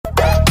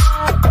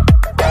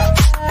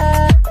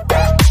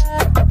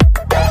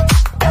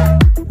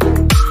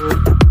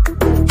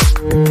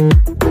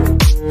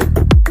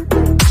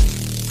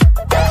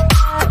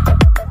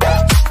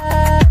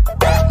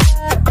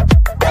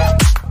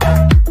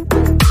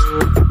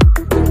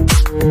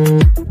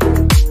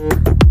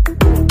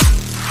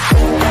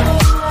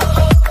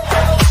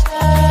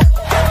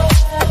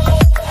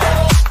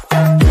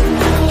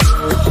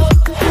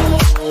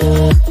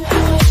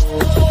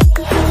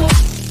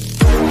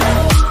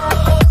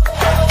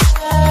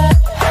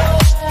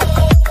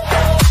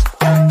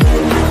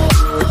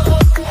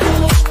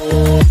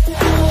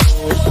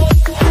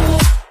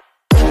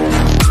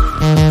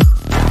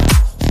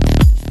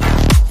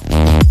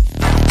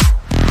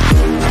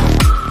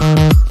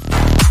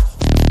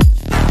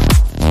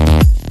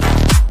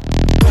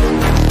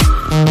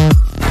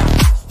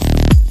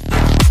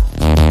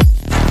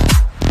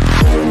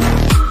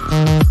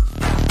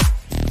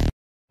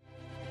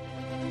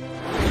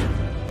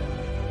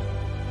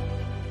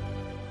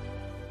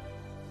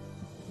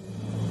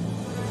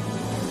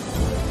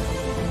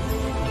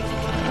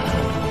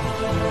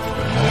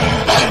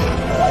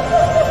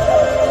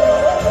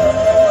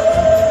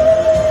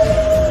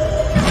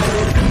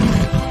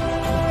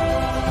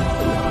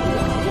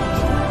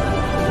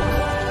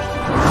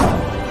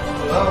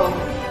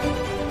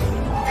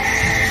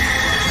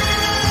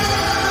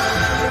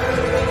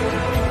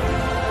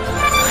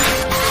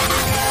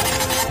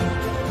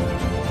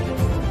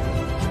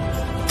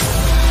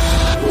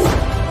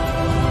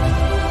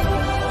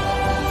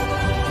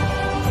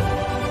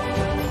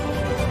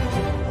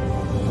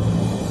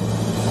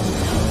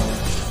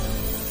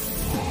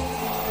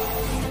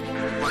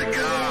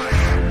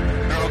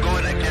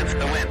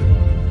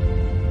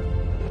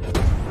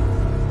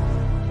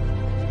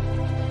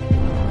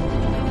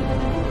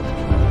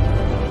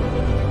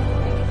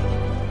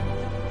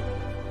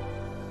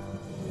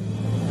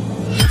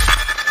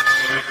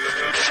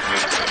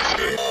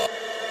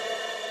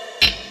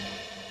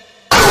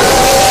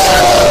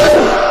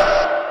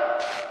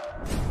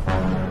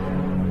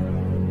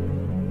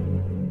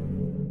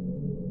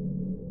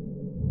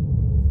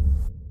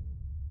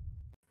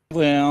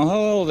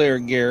there,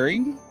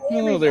 Gary.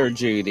 Hello there,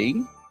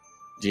 Judy.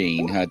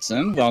 Gene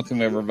Hudson.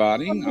 Welcome,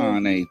 everybody,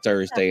 on a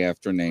Thursday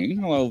afternoon.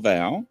 Hello,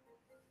 Val.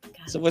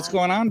 So what's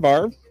going on,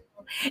 Barb?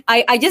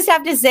 I just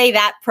have to say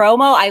that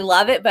promo, I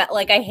love it, but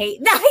like I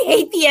hate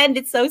the end.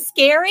 It's so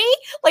scary.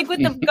 Like with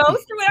the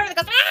ghost or whatever. It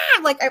goes,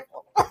 I'm like, it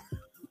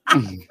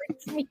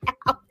freaks me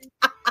out.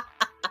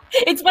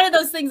 It's one of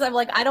those things I'm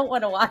like, I don't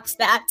want to watch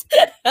that.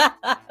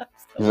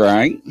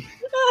 Right.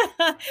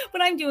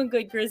 But I'm doing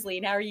good, Grizzly.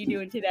 And how are you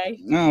doing today?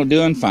 Oh,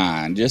 doing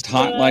fine. Just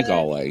hot like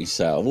always.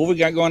 So what we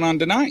got going on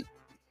tonight?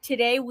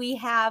 Today we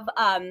have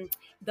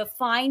the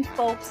fine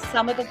folks,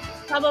 some of them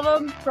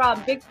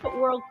from Bigfoot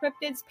World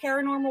Cryptids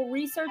Paranormal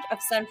Research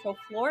of Central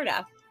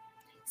Florida.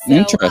 So,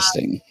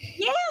 interesting.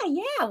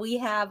 Yeah. We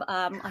have,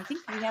 I think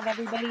we have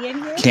everybody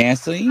in here.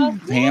 Kathy,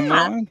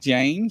 Pamela,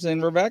 James,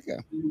 and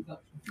Rebecca.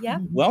 Yeah.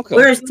 Welcome.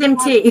 Where's Tim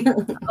T?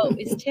 Oh,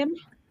 is Tim?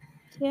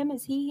 Tim,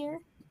 is he here?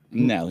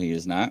 No, he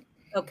is not.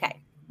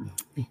 Okay.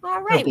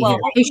 All right. Well,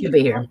 he should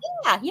be here.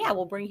 Yeah.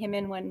 We'll bring him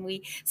in when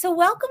we. So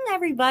welcome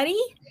everybody.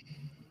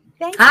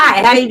 Thank Hi,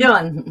 you. How you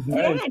doing?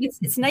 Yeah,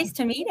 it's nice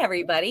to meet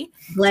everybody.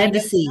 Glad to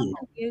see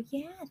you.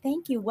 Yeah,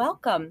 thank you.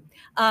 Welcome.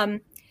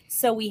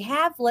 So we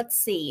have, let's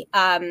see,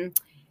 a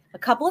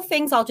couple of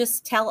things I'll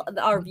just tell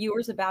our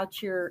viewers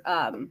about your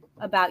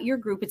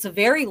group. It's a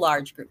very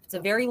large group. It's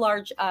a very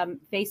large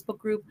Facebook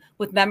group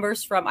with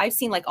members from, I've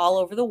seen like all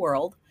over the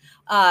world.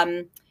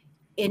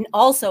 And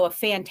also a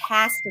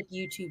fantastic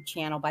YouTube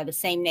channel by the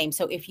same name.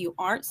 So if you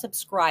aren't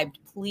subscribed,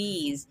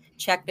 please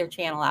check their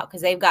channel out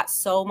because they've got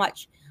so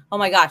much, oh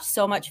my gosh,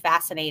 so much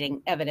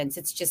fascinating evidence.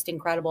 It's just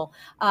incredible.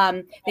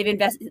 They've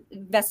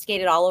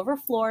investigated all over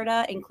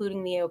Florida,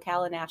 including the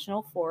Ocala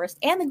National Forest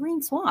and the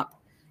Green Swamp.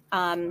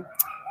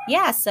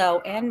 Yeah, so,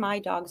 and my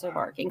dogs are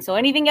barking. So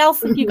anything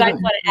else that you guys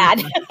want to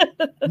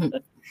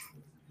add?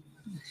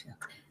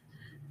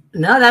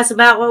 No, that's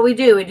about what we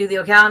do. We do the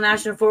Ocala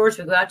National Forest.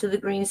 We go out to the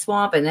Green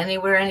Swamp and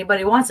anywhere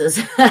anybody wants us.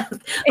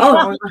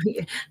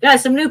 We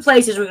got some new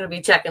places we're going to be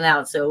checking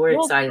out. So we're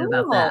excited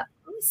about that.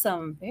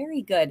 Awesome.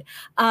 Very good.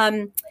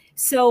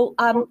 So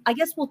I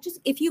guess we'll just,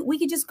 we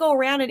could just go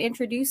around and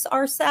introduce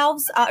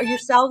ourselves,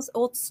 yourselves.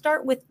 We'll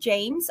start with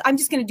James. I'm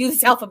just going to do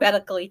this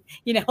alphabetically,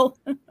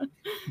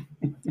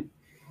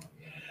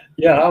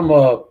 Yeah, I'm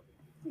a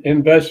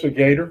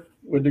investigator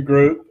with the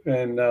group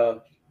and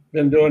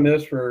been doing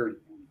this for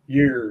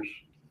years,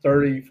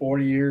 30,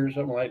 40 years,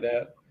 something like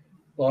that.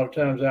 A lot of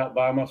times out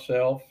by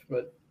myself,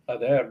 but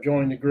I have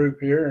joined the group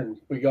here and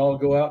we all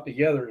go out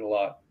together a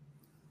lot.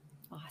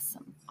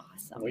 Awesome.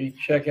 We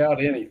check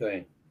out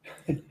anything.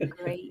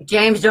 Great.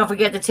 James, don't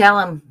forget to tell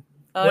him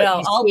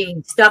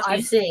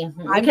you see.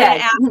 I'm gonna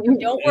ask him.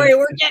 Don't worry,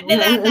 we're getting to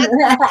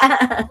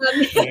that.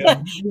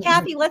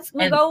 Kathy,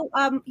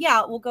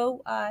 we'll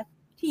go to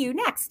you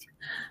next.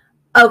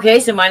 Okay,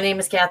 so my name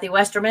is Kathy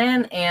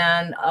Westerman,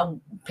 and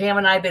Pam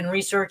and I have been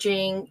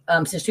researching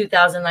since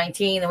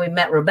 2019, and we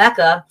met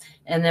Rebecca,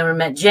 and then we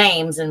met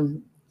James,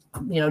 and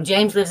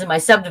James lives in my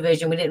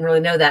subdivision. We didn't really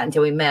know that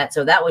until we met,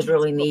 so that was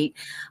really neat.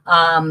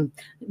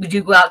 We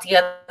do go out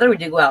together. We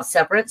do go out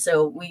separate,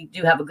 so we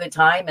do have a good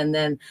time. And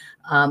then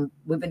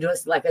we've been doing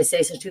this, like I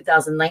say, since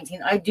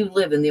 2019. I do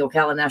live in the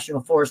Ocala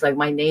National Forest. Like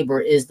my neighbor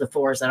is the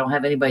forest. I don't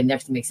have anybody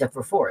next to me except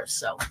for forest.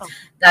 So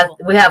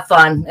we have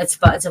fun. It's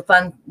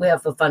fun. We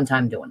have a fun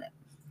time doing it.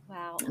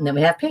 Wow. And then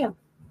we have Pam.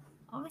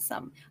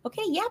 Awesome.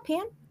 Okay. Yeah,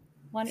 Pam.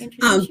 Want to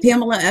introduce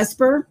Pamela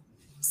Esper.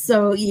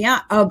 So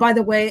by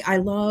the way, I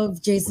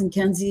love Jason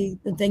Kenzie,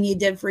 the thing he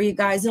did for you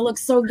guys. It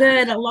looks so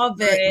good. I love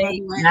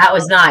it. That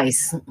was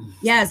nice.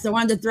 Yes, I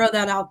wanted to throw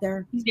that out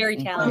there. He's very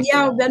talented.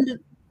 Yeah, I've been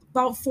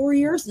about 4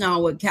 years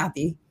now with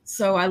Kathy.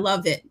 So I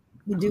love it.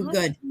 We do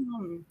good.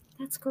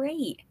 That's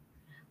great.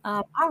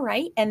 All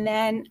right. And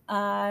then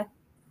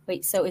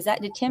wait, so is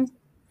that Tim?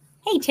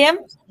 Hey Tim.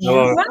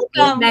 Hello.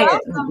 Welcome.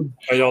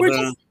 How y'all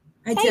doing?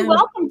 Hey,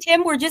 welcome,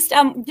 Tim. We're just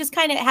kind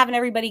of having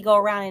everybody go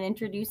around and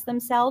introduce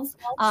themselves.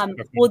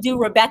 We'll do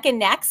Rebecca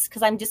next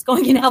because I'm just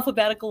going in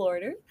alphabetical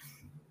order.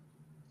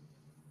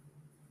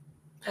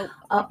 Oh,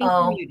 I think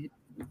you're muted.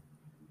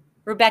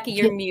 Rebecca,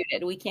 you're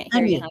muted. We can't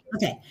hear you.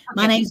 Okay.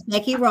 My name's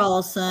Becky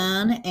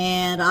Rawlson,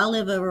 and I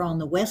live over on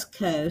the West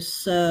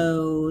Coast.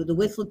 So the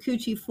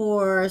Withlacoochee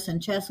Forest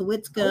and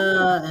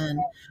Chassahowitzka and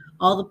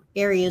all the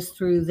areas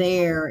through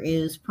there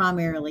is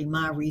primarily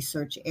my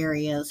research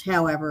areas.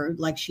 However,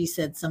 like she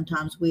said,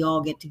 sometimes we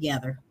all get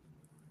together.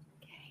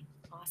 Okay.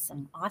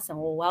 Awesome.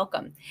 Well,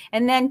 welcome.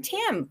 And then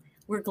Tim,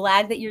 we're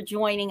glad that you're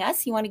joining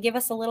us. You want to give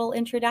us a little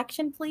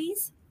introduction,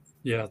 please?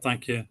 Yeah,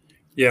 thank you.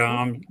 Yeah,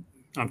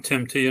 I'm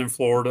Tim T in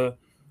Florida.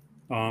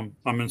 I'm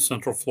in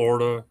Central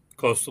Florida,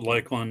 close to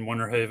Lakeland,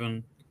 Winter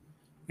Haven,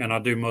 and I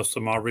do most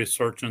of my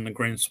research in the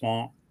Green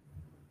Swamp,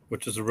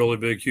 which is a really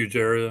big, huge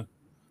area.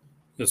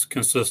 It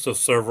consists of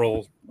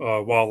several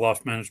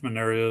wildlife management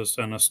areas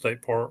and a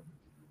state park.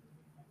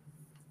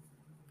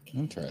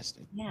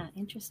 Interesting. Yeah,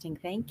 interesting.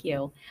 Thank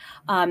you.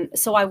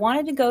 So I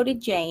wanted to go to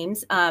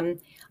James.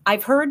 We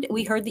heard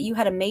that you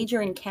had a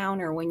major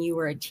encounter when you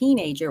were a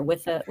teenager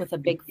with a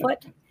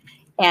Bigfoot.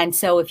 And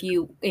so would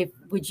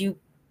you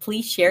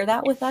please share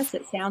that with us?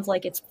 It sounds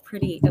like it was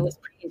pretty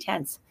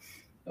intense.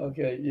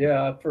 Okay,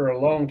 yeah, for a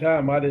long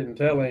time I didn't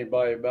tell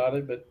anybody about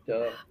it, but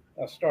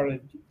I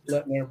started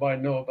letting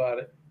everybody know about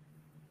it.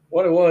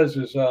 What it was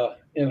is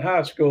in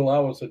high school I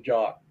was a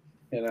jock,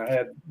 and I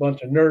had a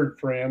bunch of nerd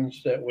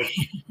friends that would,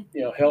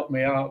 help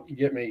me out and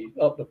get me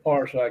up to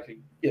par so I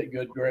could get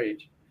good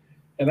grades.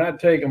 And I'd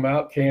take them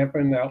out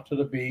camping, out to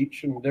the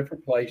beach and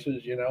different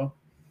places,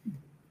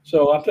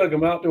 So I took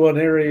them out to an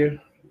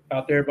area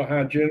out there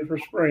behind Jennifer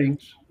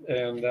Springs,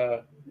 and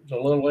it's a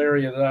little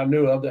area that I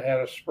knew of that had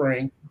a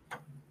spring.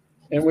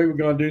 And we were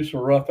going to do some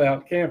rough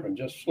out camping,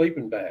 just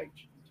sleeping bags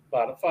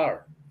by the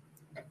fire.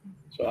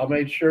 So I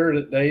made sure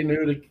that they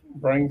knew to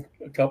bring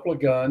a couple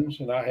of guns,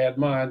 and I had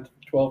mine,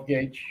 12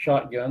 gauge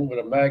shotgun with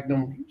a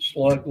Magnum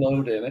slug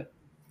load in it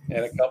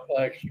and a couple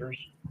of extras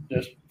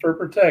just for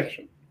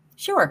protection.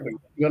 Sure. We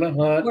weren't going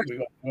to hunt, we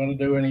weren't going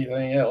to do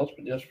anything else,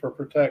 but just for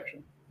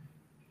protection.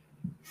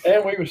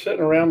 And we were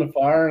sitting around the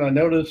fire, and I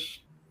noticed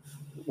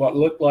what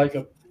looked like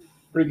a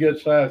pretty good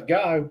sized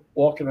guy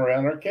walking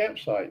around our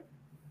campsite,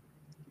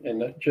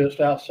 and just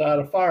outside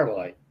of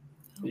firelight.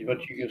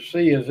 But you could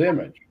see his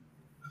image,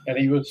 and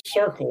he would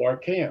circle our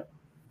camp.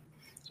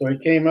 So he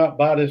came out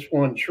by this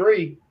one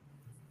tree,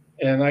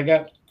 and I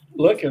got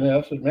looking at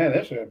it. I said, man,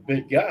 this is a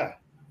big guy.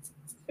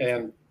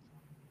 And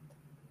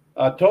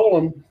I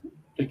told him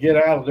to get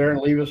out of there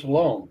and leave us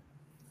alone.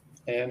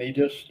 And he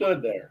just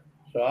stood there.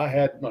 So I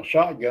had my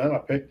shotgun. I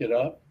picked it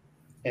up,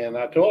 and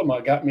I told him, I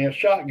got me a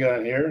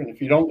shotgun here, and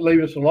if you don't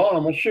leave us alone,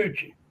 I'm going to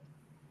shoot you.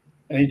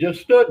 And he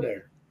just stood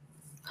there.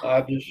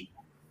 I just,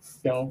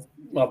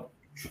 my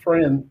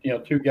friend,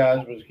 two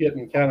guys was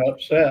getting kind of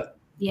upset.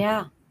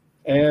 Yeah.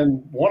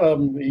 And one of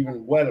them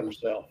even wet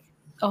himself.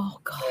 Oh,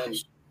 gosh. And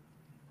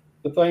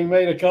the thing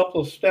made a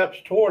couple of steps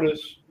toward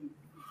us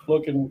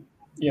looking,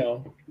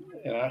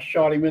 and I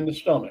shot him in the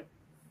stomach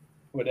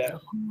with that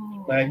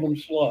Magnum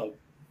slug.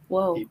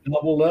 Whoa. He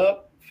doubled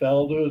up,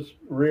 fell to his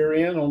rear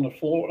end on the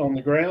floor, on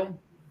the ground,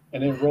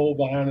 and then rolled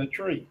behind a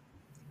tree.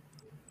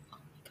 Oh,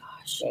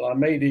 gosh. Well, I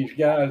made these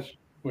guys,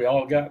 we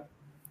all got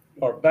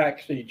our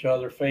backs to each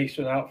other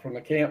facing out from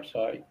the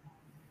campsite,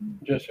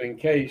 just in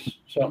case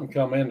something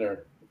come in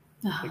there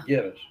to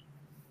get us.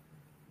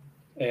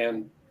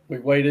 And we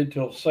waited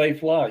till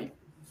safe light,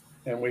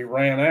 and we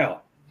ran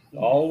out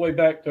all the way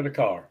back to the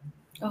car.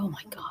 Oh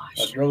my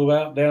gosh. I drove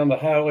out down the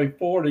Highway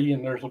 40,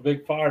 and there's a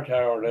big fire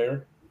tower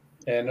there,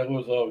 and there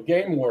was a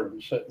game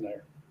warden sitting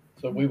there.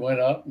 So we went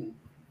up, and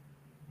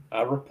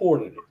I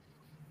reported it.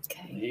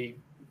 Okay.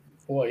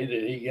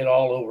 Did he get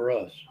all over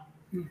us,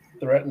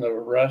 threatened to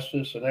arrest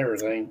us and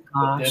everything.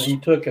 But then he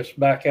took us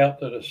back out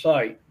to the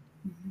site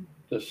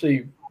to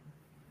see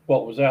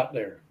what was out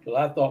there. Because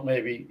I thought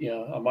maybe,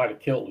 I might have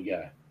killed the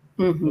guy.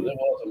 But it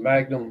was a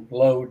Magnum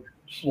load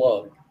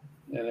slug,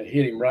 and it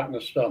hit him right in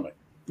the stomach.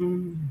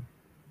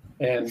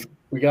 And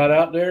we got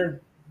out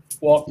there,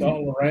 walked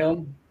all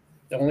around.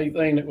 The only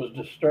thing that was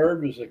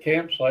disturbed was the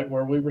campsite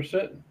where we were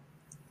sitting.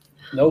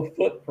 No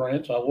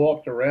footprints. I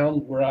walked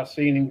around where I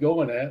seen him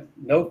going at.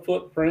 No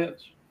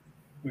footprints.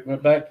 We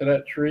went back to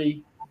that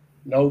tree.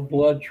 No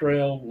blood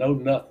trail. No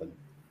nothing.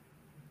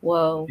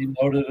 Whoa. He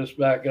loaded us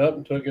back up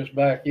and took us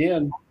back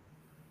in.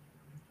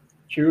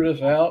 Chewed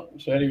us out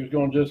and said he was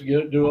going to just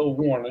do a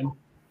warning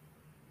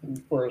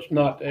for us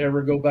not to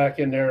ever go back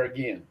in there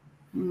again.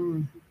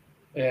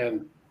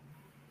 And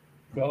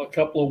well, a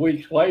couple of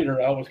weeks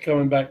later, I was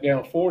coming back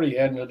down 40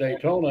 heading to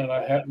Daytona, and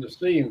I happened to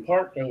see him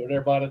parked over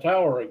there by the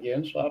tower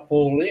again, so I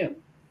pulled in.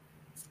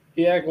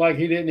 He acted like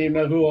he didn't even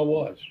know who I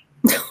was.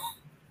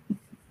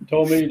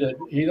 Told me that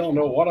he don't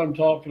know what I'm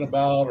talking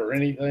about or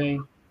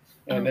anything,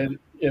 and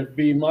it'd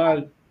be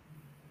my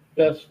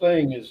best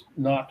thing is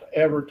not to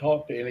ever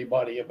talk to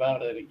anybody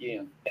about it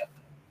again,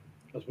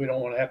 because we don't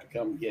want to have to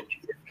come get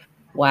you.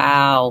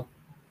 Wow.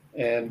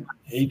 And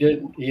he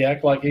didn't. He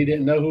acted like he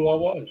didn't know who I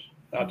was.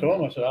 I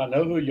told him, I said, I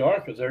know who you are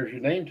because there's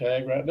your name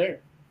tag right there.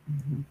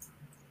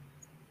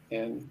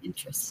 And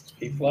interesting.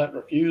 He flat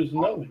refused to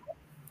know me.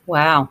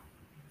 Wow.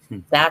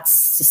 That's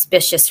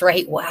suspicious,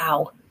 right?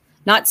 Wow.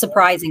 Not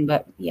surprising,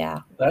 but yeah.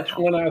 That's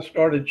when I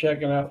started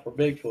checking out for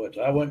Bigfoots.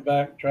 I went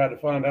back and tried to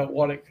find out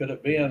what it could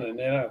have been, and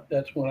then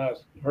that's when I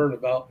heard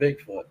about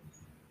Bigfoot.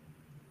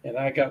 And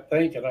I got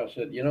thinking, I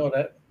said,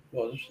 that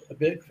was a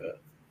Bigfoot.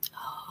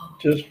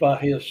 Just by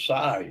his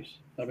size.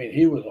 I mean,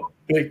 he was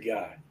a big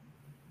guy.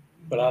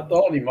 But I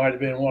thought he might have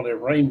been one of the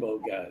rainbow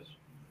guys.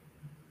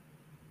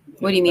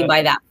 What do you mean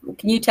by that?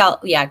 Can you tell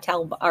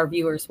our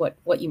viewers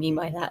what you mean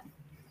by that?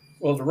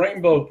 Well, the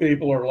rainbow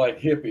people are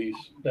like hippies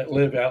that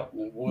live out in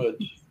the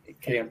woods,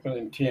 camping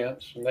in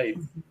tents, and they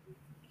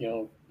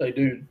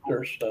do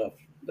their stuff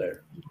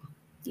there.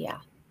 Yeah,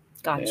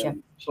 gotcha.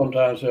 And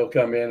sometimes they'll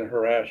come in and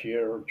harass you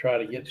or try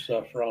to get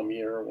stuff from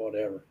you or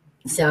whatever.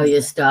 Sell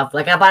you stuff.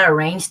 Like I bought a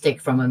rain stick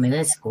from him, and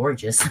it's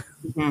gorgeous.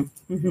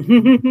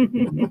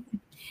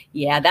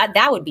 Yeah,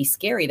 that would be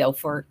scary though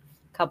for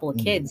a couple of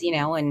kids,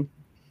 and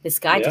this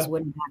guy just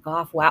wouldn't back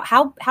off. Wow.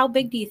 How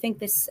big do you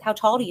think how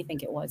tall do you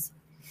think it was?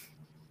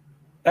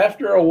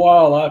 After a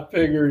while, I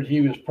figured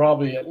he was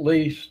probably at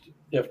least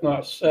if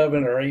not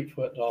 7 or 8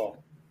 foot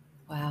tall.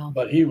 Wow.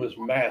 But he was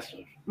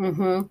massive.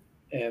 Mm-hmm.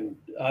 And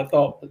I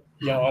thought,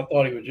 I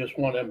thought he was just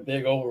one of them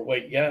big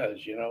overweight guys,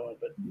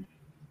 but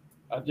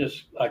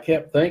I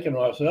kept thinking to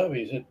myself,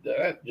 he said,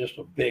 that's just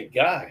a big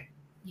guy.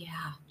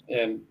 Yeah.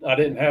 And I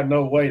didn't have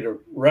no way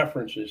to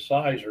reference his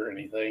size or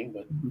anything,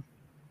 but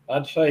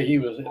I'd say he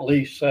was at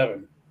least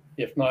 7,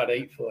 if not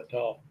 8 foot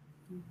tall.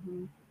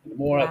 Mm-hmm. The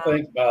more I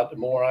think about it,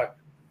 the more I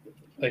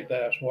think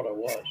that's what it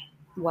was.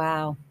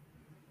 Wow.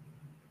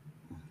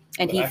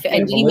 And but I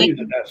can't believe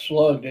that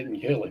slug didn't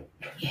kill him.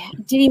 Yeah.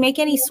 Did he make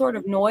any sort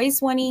of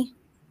noise when he,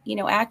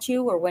 at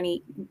you or when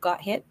he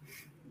got hit?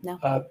 No.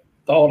 I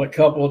thought a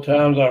couple of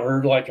times I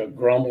heard like a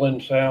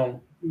grumbling sound,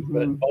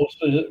 but most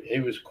of it, he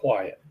was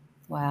quiet.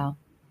 Wow.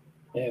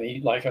 And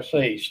he, like I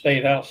say, he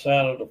stayed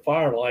outside of the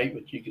firelight,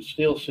 but you could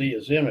still see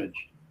his image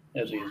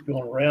as he was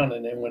going around.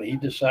 And then when he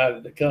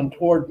decided to come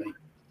toward me,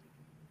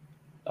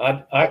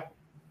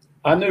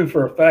 I knew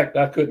for a fact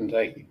I couldn't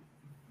take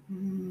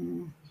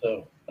him.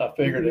 So I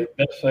figured the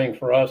best thing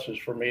for us is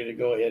for me to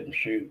go ahead and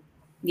shoot.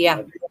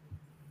 Yeah.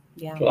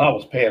 Yeah. So I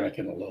was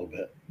panicking a little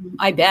bit.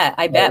 I bet,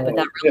 but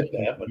that really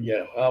that. But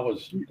yeah, I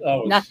was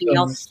nothing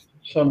else.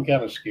 Some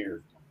kind of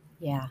scared.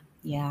 Yeah.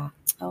 Yeah.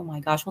 Oh my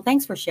gosh. Well,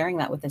 thanks for sharing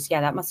that with us.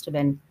 Yeah, that must have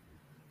been.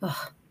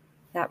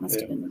 That must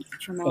have been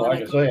traumatic. Well,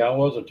 like I say, I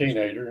was a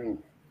teenager, and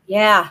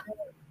wow.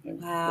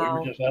 We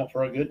were just out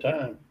for a good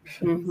time.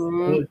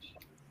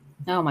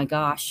 Oh my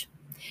gosh.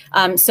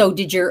 So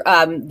did your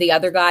the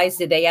other guys?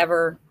 Did they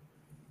ever?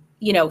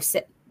 Did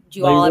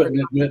you all ever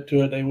admit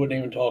to it? They wouldn't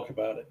even talk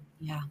about it.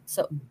 Yeah.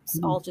 So it's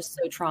all just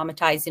so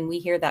traumatized, and we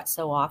hear that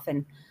so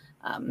often.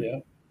 Yeah.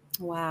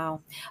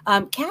 Wow.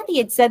 Kathy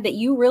had said that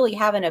you really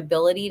have an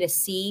ability to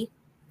see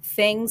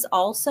things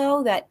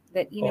also that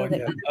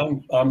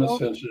I'm a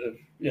sensitive.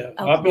 Yeah. Okay.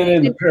 I've been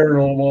in the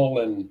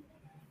paranormal, and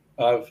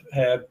I've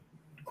had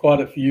quite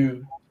a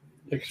few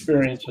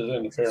experiences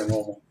in the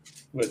paranormal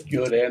with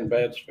good and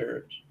bad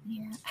spirits.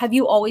 Yeah. Have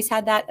you always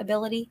had that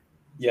ability?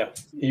 Yeah.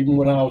 Even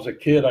when I was a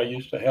kid, I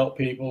used to help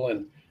people,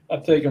 and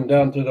I'd take them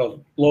down to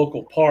the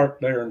local park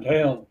there in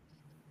town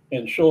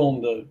and show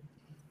them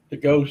the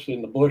ghosts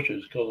in the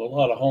bushes, because a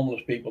lot of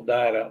homeless people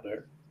died out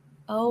there.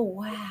 Oh,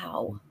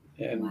 wow.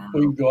 And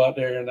we'd go out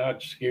there and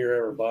I'd scare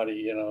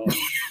everybody, I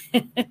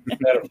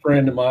had a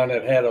friend of mine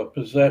that had a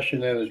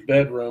possession in his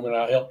bedroom, and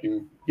I helped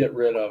him get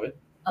rid of it.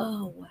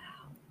 Oh,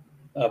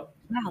 wow.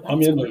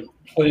 I'm into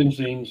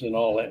cleansings and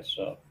all that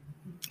stuff.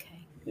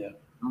 Okay. Yeah.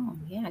 Oh,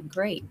 yeah.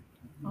 Great.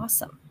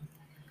 Awesome.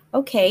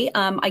 Okay.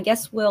 I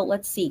guess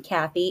let's see,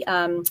 Kathy.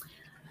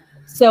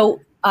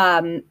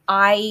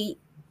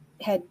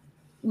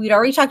 We'd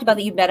already talked about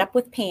that you met up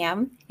with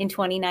Pam in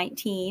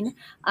 2019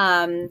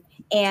 and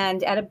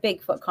at a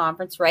Bigfoot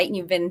conference, right? And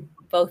you've been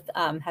both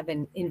have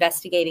been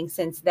investigating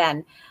since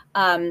then.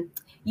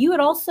 You had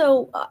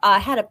also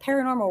had a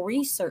paranormal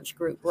research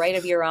group, right,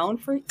 of your own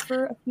for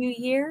a few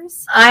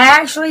years? I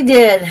actually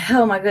did.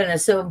 Oh, my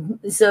goodness. So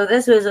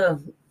this was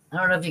I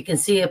don't know if you can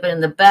see it, but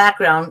in the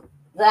background,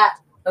 that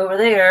over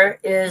there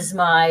is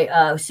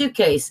my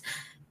suitcase.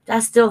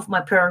 That's still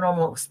my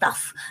paranormal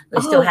stuff.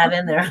 I still have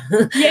in there.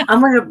 Yeah.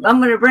 I'm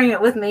gonna bring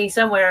it with me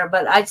somewhere,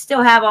 but I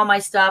still have all my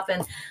stuff.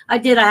 And I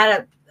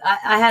had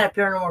a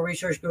paranormal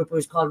research group. It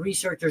was called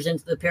Researchers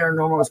into the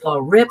Paranormal. It was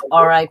called RIP,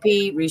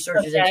 R-I-P,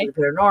 Researchers into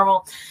the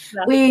Paranormal.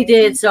 We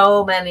did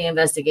so many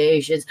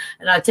investigations.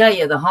 And I tell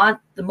you, the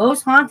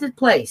most haunted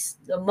place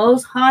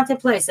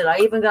that I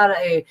even got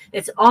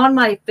it's on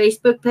my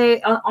Facebook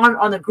page,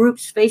 on the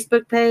group's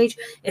Facebook page.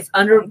 It's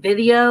under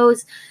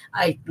videos.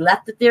 I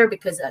left it there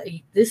because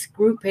this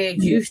group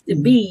page used to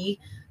be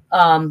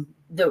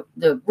the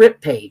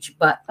RIP page,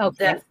 but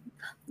that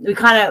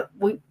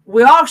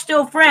we're all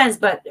still friends,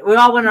 but we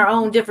all went our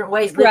own different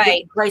ways, lived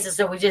different places.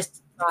 So we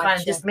just kind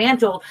of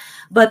dismantled.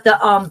 But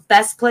the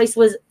best place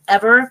was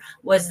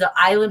the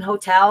Island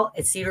Hotel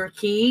at Cedar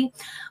Key,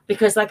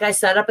 because like I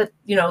set up at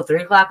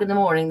 3:00 in the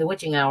morning, the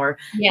witching hour,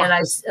 and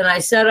I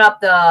set up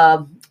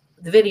the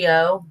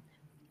video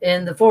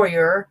in the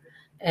foyer,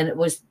 and it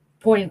was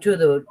pointing to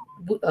the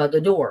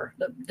door,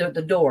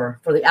 the door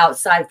for the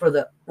outside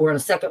we're on a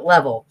second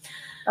level.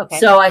 Okay.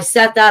 So I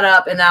set that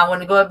up, and now when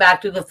I go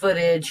back to the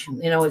footage,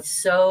 it's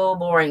so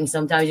boring.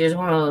 Sometimes you just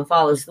want to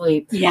fall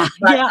asleep. Yeah.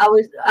 But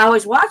I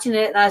was watching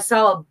it, and I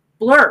saw a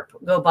blurb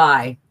go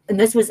by, and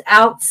this was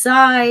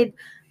outside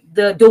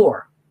the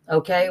door.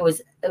 Okay. It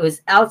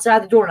was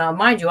outside the door. Now,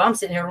 mind you, I'm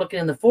sitting here looking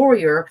in the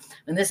foyer,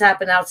 and this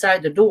happened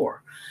outside the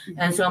door.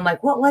 Mm-hmm. And so I'm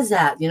like, what was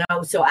that?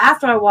 So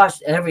after I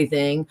watched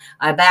everything,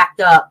 I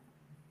backed up.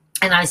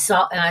 And I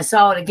saw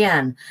it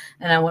again,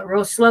 and I went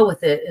real slow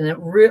with it. And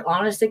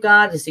honest to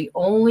God, is the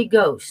only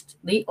ghost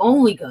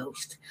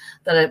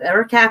that I've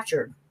ever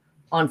captured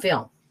on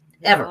film,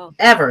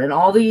 ever in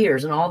all the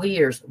years,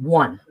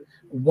 one.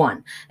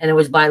 And it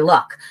was by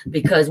luck,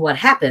 because what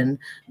happened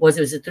was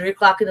it was at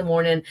 3:00 in the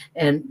morning,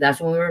 and that's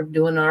when we were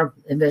doing our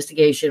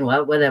investigation,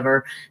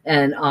 whatever.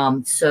 And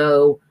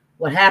so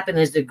what happened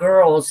is the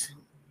girls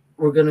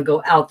were going to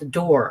go out the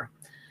door,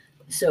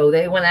 so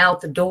they went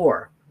out the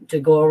door to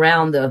go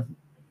around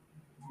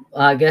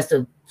I guess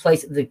the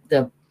place,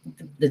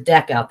 the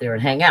deck out there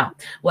and hang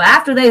out. Well,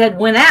 after they had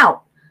went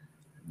out,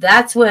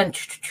 that's when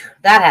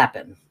that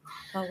happened.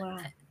 Oh, wow.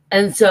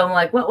 And so I'm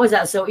like, what was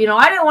that? So,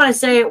 I didn't want to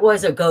say it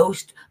was a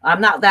ghost.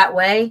 I'm not that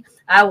way.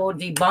 I will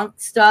debunk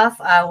stuff.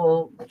 I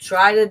will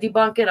try to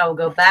debunk it. I will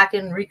go back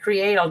and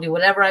recreate. I'll do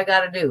whatever I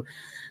got to do.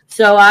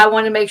 So I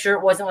want to make sure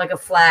it wasn't like a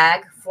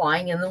flag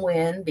flying in the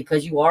wind,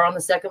 because you are on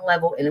the second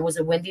level and it was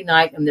a windy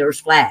night and there was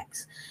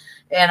flags.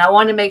 And I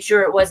wanted to make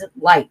sure it wasn't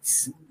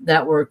lights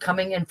that were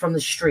coming in from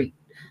the street,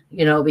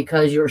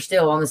 because you're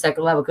still on the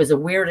second level. Because the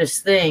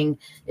weirdest thing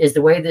is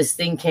the way this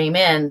thing came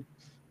in.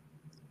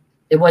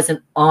 It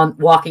wasn't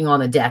walking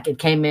on the deck. It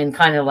came in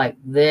kind of like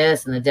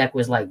this, and the deck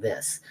was like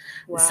this.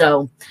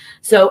 Wow.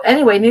 So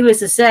anyway, needless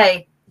to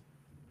say,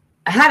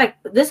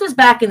 this was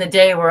back in the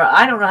day where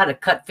I don't know how to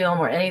cut film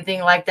or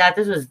anything like that.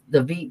 This was the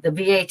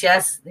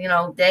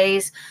VHS,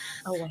 days.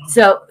 Oh, wow.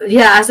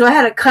 So I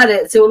had to cut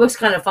it. So it looks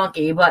kind of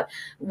funky. But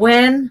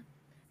when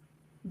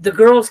the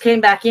girls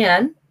came back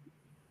in,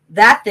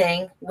 that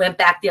thing went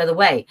back the other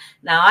way.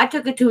 Now I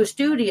took it to a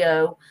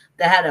studio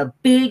that had a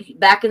big,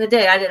 back in the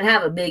day, I didn't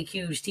have a big,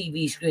 huge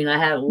TV screen. I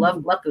had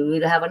luckily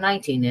to have a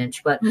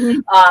 19-inch, but,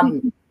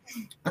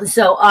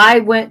 so I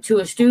went to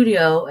a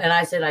studio and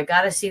I said, I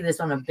got to see this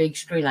on a big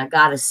screen. I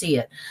got to see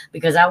it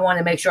because I want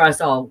to make sure I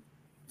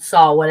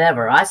saw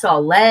whatever. I saw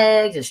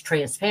legs. It's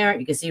transparent.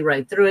 You can see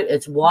right through it.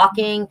 It's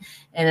walking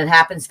and it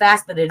happens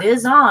fast, but it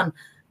is on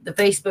the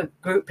Facebook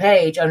group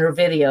page under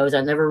videos.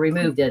 I never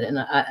removed it.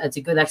 And it's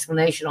a good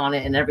explanation on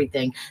it and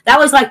everything. That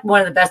was like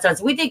one of the best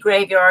times. We did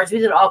graveyards. We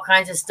did all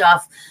kinds of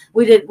stuff.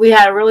 We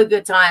had a really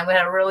good time. We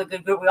had a really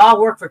good group. We all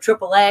worked for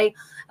AAA.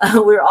 We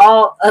were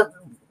all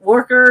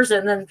workers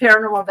and then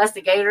paranormal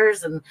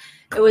investigators. And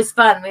it was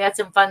fun. We had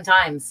some fun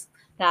times.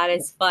 That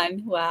is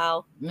fun.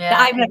 Wow. Yeah.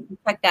 I'm going to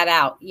check that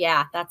out.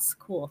 Yeah, that's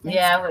cool. Thanks.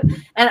 Yeah.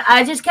 And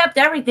I just kept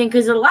everything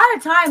because a lot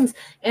of times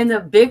in the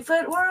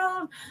Bigfoot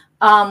world,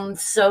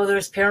 so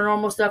there's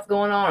paranormal stuff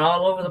going on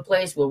all over the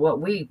place with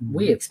what we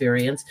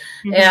experienced.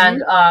 Mm-hmm.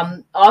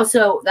 And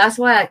also that's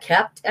why I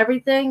kept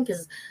everything,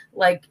 because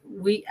like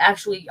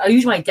I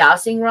use my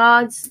dowsing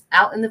rods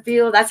out in the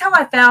field. That's how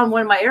I found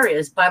one of my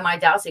areas, by my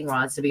dowsing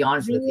rods, to be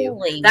honest with you.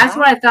 That's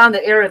where I found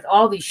the area with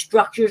all these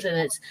structures, and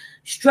it's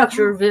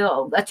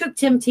Structureville. I took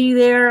Tim T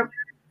there.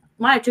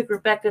 Might have took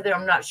Rebecca there.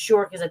 I'm not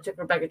sure, because I took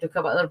Rebecca to a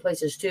couple other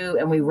places too,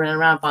 and we ran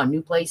around, found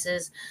new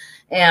places.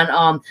 And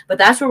but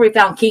that's where we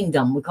found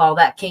Kingdom. We call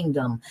that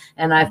Kingdom.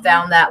 And I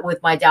found that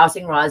with my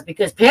dowsing rods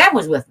because Pam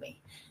was with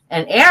me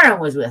and Aaron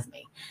was with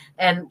me.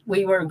 And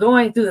we were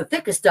going through the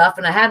thickest stuff,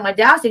 and I had my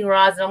dowsing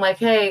rods, and I'm like,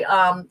 hey,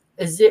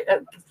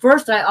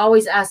 first I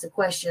always ask the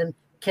question,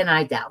 can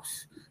I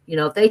douse?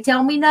 If they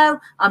tell me no,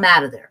 I'm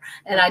out of there.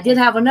 And I did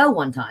have a no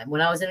one time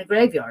when I was in a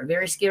graveyard, a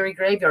very scary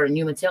graveyard in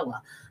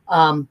Umatilla.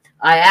 I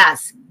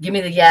asked, give me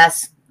the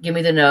yes, give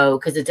me the no,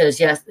 because it does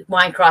yes.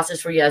 Mine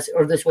crosses for yes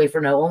or this way for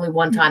no. Only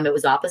one time it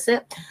was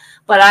opposite.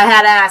 But I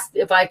had asked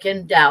if I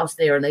can douse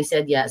there, and they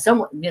said yes.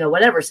 Someone,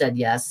 whatever said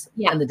yes,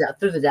 and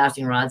through the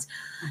dowsing rods.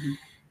 Mm-hmm.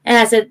 And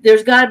I said,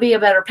 there's got to be a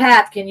better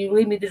path. Can you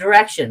lead me the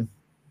direction?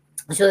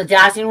 So the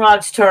dowsing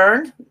rods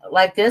turned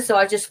like this. So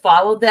I just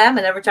followed them.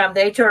 And every time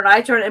they turned,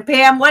 I turned. And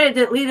Pam, what did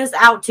it lead us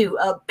out to?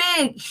 A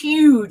big,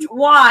 huge,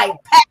 wide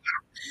path.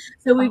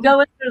 So we go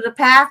into the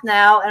path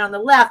now, and on the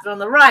left and on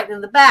the right and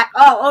in the back,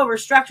 all over,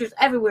 structures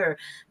everywhere,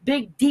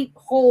 big, deep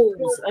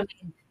holes. I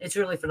mean, it's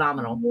really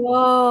phenomenal.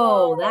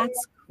 Whoa,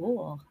 that's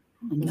cool.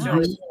 Oh my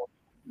gosh.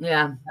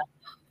 Yeah. Wow.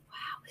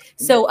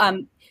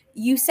 So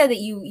you said that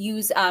you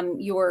use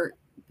your,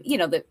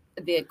 the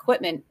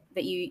equipment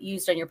that you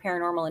used on your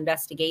paranormal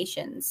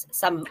investigations.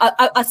 Some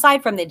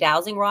aside from the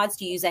dowsing rods,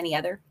 do you use any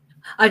other?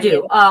 I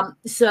do.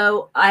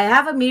 So I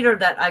have a meter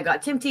that I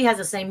got. Tim T has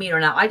the same meter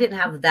now. I didn't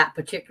have that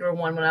particular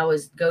one when I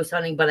was ghost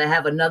hunting, but I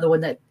have another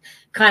one that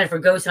kind of for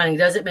ghost hunting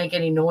doesn't make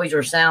any noise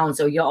or sound,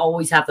 so you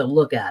always have to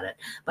look at it.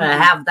 But I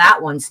have that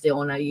one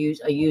still, and I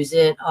use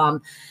it.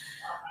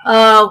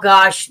 Oh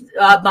gosh,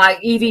 my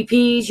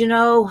EVPs.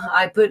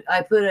 I put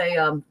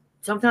a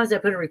sometimes I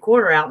put a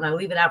recorder out and I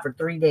leave it out for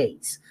 3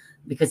 days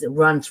because it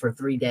runs for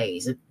 3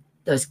 days. It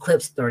does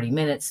clips 30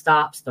 minutes,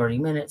 stops 30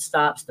 minutes,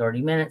 stops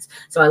 30 minutes.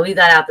 So I leave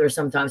that out there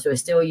sometimes. So I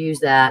still use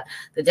that.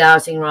 The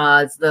dowsing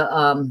rods,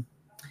 the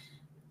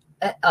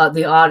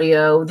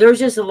audio. There's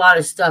just a lot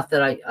of stuff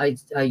that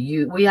I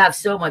use. We have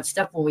so much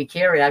stuff when we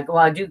carry.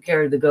 I do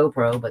carry the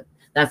GoPro, but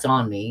that's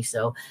on me.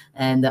 So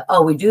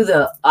we do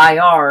the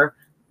IR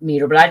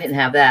meter, but I didn't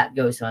have that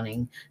ghost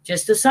hunting.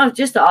 Just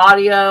the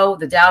audio,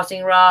 the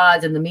dowsing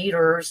rods, and the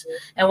meters,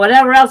 and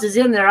whatever else is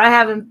in there.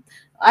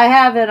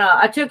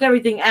 I took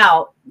everything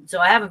out, so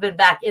I haven't been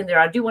back in there.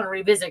 I do want to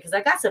revisit because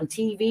I got some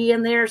TV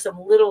in there,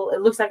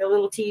 it looks like a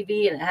little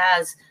TV, and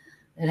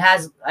it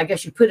has, I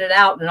guess you put it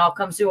out and it all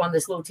comes through on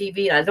this little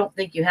TV. And I don't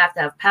think you have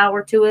to have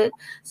power to it.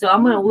 So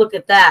I'm going to look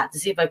at that to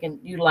see if I can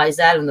utilize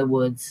that in the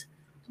woods.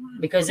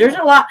 Because there's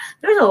a lot,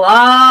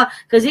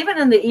 because even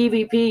in the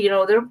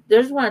EVP,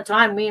 there's one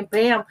time me and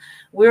Pam,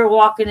 we were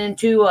walking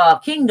into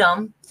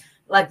Kingdom,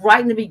 like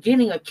right in the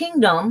beginning of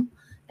Kingdom,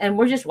 And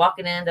we're just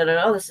walking in,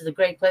 oh, this is a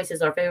great place.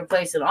 It's our favorite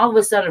place. And all of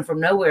a sudden, from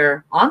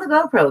nowhere, on the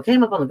GoPro, it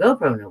came up on the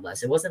GoPro, no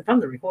less. It wasn't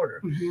from the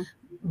recorder.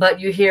 But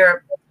you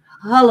hear,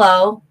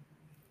 hello.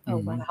 Oh,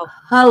 wow.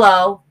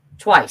 Hello,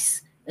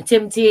 twice. And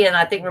Tim T and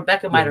I think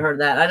Rebecca might have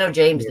heard that. I know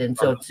James didn't,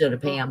 so did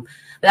Pam.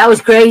 But that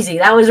was crazy.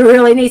 That was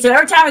really neat. So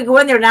every time we go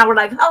in there now, we're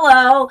like,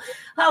 hello,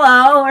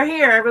 we're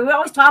here. But we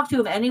always talk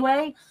to him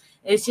anyway.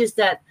 It's just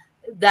that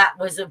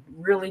was a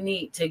really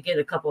neat to get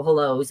a couple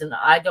hellos. And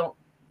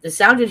it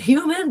sounded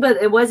human, but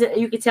it wasn't.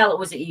 You could tell it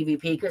was an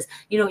EVP because,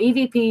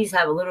 EVPs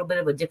have a little bit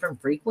of a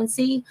different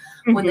frequency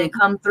when they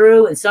come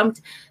through. And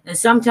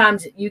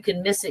sometimes you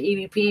can miss an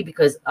EVP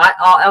because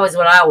that was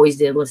what I always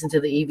did, listen to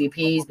the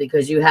EVPs,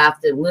 because you have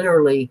to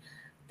literally,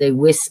 they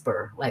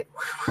whisper. Like,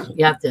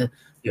 you have to,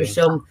 there's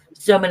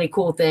so many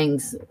cool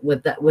things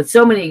with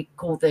so many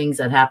cool things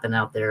that happen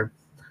out there.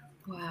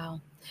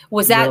 Wow.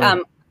 Was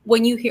that,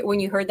 when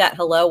you heard that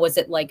hello, was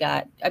it like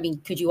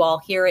could you all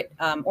hear it,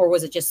 or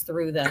was it just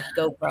through the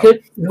GoPro?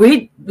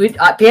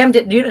 Pam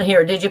you didn't hear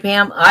it, did you,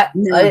 Pam? I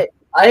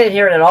didn't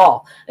hear it at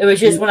all. It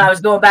was just when I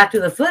was going back to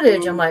the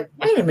footage, I'm like,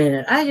 wait a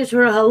minute, I just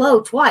heard a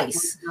hello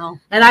twice.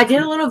 And I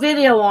did a little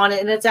video on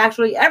it, and it's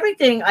actually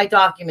everything I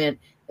document.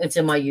 It's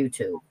in my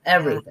YouTube,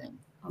 everything.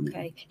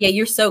 Okay. Yeah,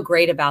 you're so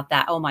great about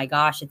that. Oh my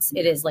gosh, it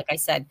is, like I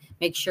said,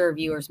 make sure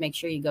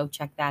you go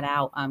check that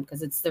out,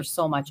 because there's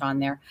so much on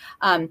there.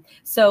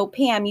 So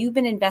Pam, you've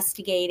been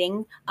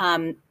investigating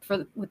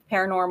with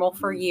paranormal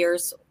for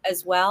years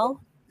as well.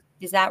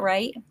 Is that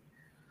right?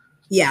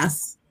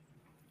 Yes.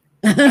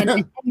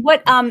 And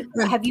what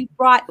have you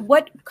brought?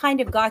 What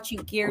kind of got you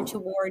geared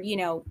toward,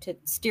 to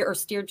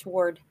steer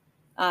toward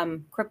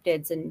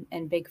cryptids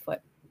and Bigfoot?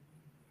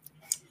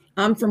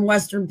 I'm from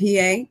Western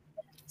PA.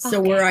 So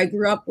where I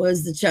grew up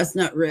was the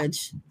Chestnut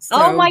Ridge. So,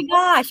 oh my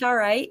gosh. All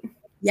right.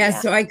 Yeah.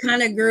 So I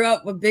kind of grew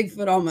up with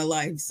Bigfoot all my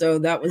life. So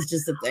that was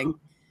just a thing.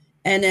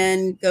 And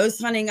then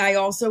ghost hunting, I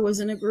also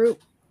was in a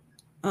group.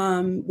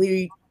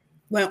 We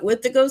went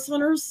with the ghost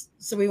hunters.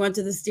 So we went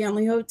to the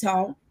Stanley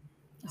Hotel.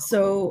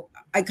 So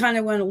I kind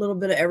of went a little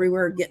bit of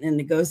everywhere getting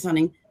into ghost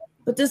hunting.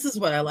 But this is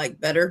what I like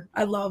better.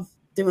 I love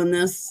doing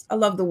this. I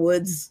love the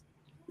woods.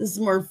 This is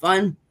more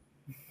fun.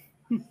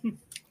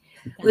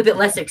 A little bit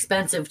less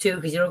expensive too,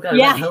 because you don't got to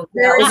rent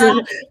hotels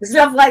and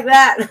stuff like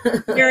that.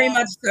 Very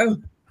much so.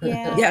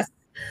 Yeah. Yes.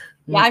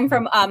 Yeah, I'm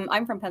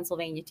from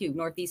Pennsylvania too,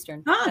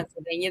 northeastern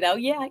Pennsylvania though.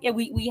 Yeah.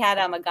 We had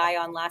a guy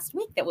on last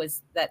week that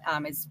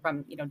is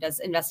from does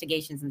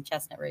investigations in the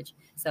Chestnut Ridge.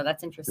 So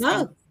that's interesting.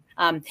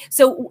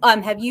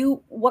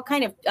 What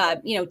kind of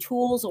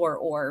tools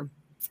or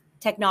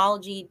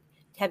technology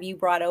have you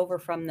brought over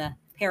from the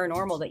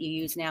paranormal that you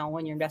use now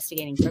when you're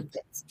investigating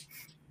cryptids?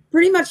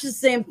 Pretty much the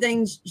same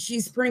thing.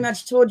 She's pretty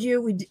much told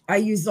you. I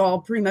use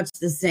all pretty much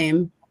the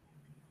same.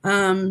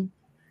 And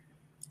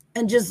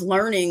just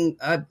learning,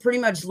 pretty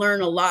much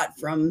learn a lot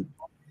from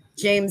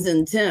James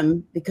and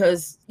Tim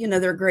because,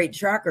 they're great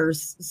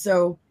trackers.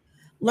 So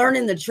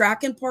learning the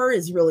tracking part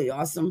is really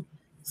awesome.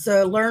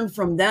 So learn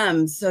from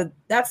them. So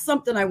that's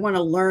something I want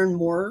to learn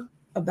more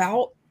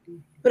about.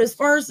 But as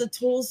far as the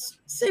tools,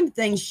 same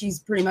thing she's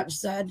pretty much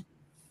said.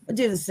 I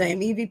do the same.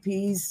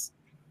 EVPs,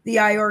 the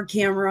IR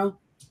camera,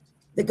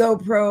 the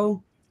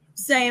GoPro,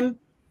 same.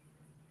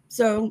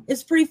 So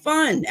it's pretty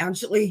fun,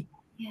 actually.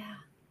 Yeah.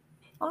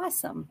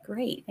 Awesome.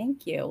 Great.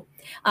 Thank you.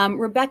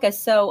 Rebecca,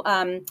 so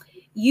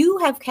you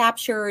have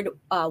captured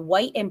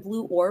white and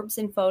blue orbs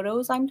in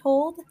photos, I'm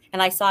told.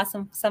 And I saw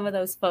some of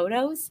those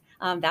photos.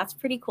 That's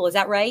pretty cool. Is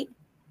that right?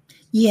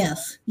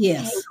 Yes.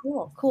 Yes.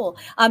 Okay, cool.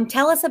 Can you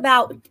tell us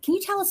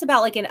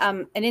about like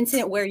an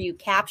incident where you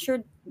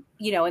captured,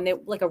 and they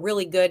like a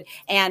really good,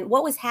 and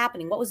what was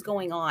happening? What was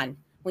going on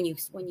when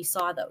you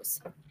saw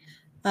those?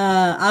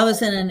 I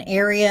was in an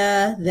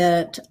area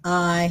that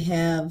I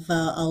have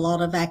a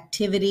lot of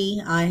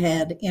activity. I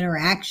had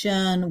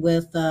interaction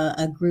with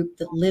a group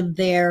that lived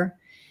there.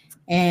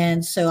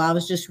 And so I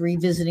was just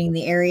revisiting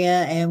the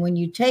area. And when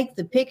you take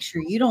the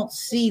picture, you don't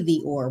see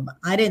the orb.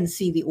 I didn't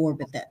see the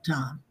orb at that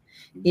time.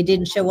 It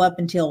didn't show up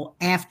until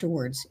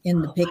afterwards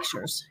in the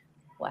pictures.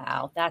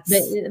 Wow.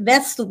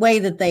 That's the way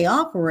that they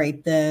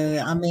operate,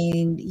 though. I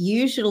mean,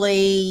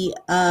 usually,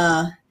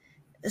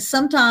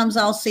 sometimes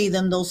I'll see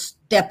them, they'll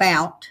step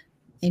out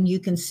and you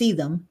can see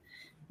them,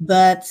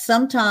 but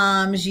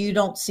sometimes you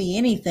don't see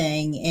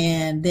anything.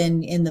 And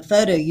then in the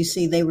photo, you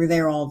see they were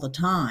there all the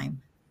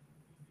time.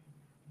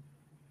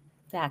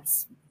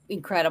 That's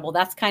incredible.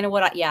 That's kind of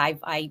what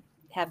I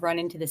have run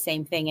into the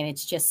same thing. And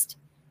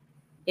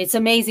it's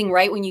amazing,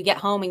 right? When you get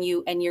home and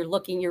you're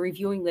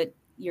reviewing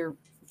your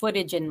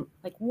footage and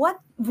like, what,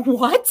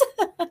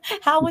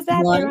 how was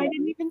that there? I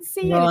didn't even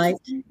see it.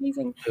 It's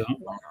amazing. Yeah.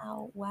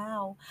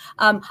 Wow.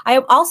 I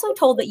am also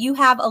told that you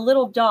have a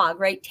little dog,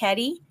 right?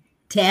 Teddy.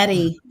 That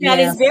is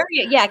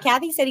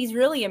Kathy said he's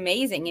really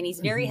amazing and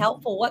he's very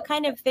helpful. What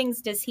kind of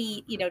things does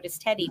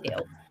Teddy do?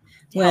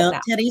 Well,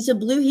 Teddy's a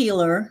blue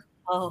healer.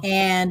 Oh.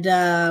 And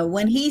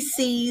when he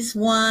sees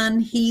one,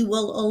 he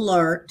will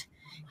alert.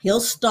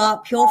 He'll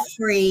stop, he'll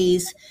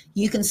freeze.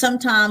 You can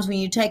sometimes, when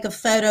you take a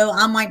photo,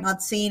 I might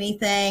not see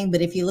anything,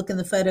 but if you look in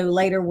the photo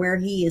later where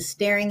he is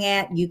staring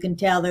at, you can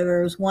tell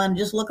there's one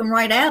just looking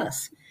right at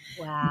us.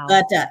 Wow.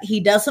 But he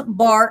doesn't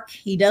bark.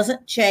 He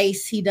doesn't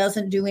chase. He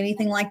doesn't do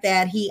anything like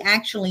that. He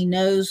actually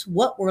knows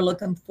what we're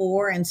looking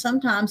for. And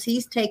sometimes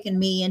he's taken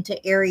me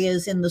into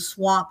areas in the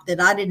swamp that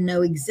I didn't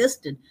know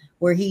existed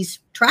where he's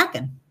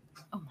tracking.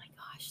 Oh my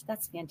gosh,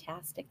 that's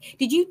fantastic.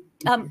 Did you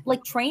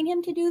like train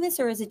him to do this,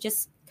 or is it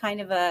just kind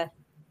of a...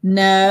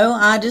 No,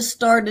 I just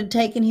started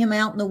taking him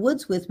out in the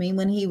woods with me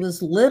when he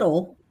was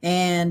little,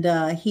 and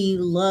he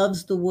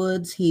loves the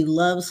woods. He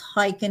loves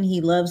hiking.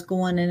 He loves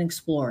going and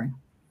exploring.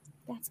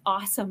 That's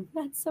awesome.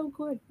 That's so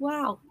good.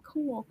 Wow,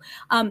 cool.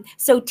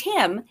 So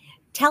Tim,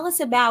 tell us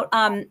about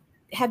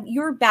have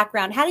your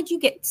background. How did you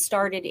get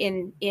started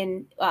in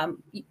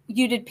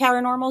you did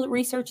paranormal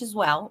research as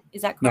well?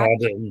 Is that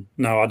correct?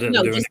 No, I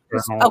didn't do any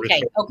paranormal okay,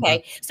 research.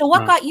 okay. So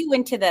what got you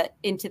into the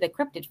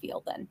cryptid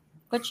field then?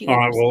 All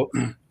right, well,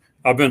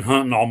 I've been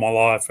hunting all my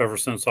life ever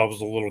since I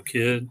was a little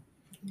kid.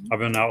 I've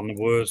been out in the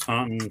woods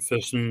hunting,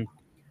 fishing.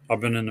 I've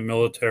been in the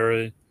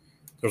military.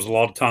 There's a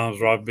lot of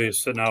times where I'd be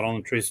sitting out on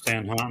the tree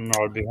stand hunting,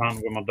 or I'd be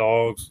hunting with my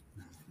dogs.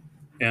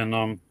 And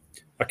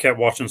I kept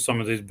watching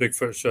some of these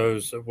Bigfoot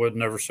shows that would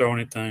never show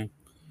anything.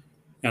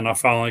 And I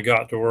finally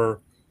got to where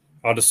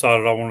I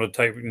decided I wanted to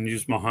take and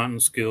use my hunting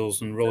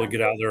skills and really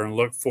get out there and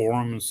look for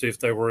them and see if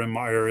they were in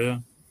my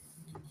area.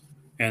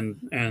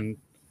 And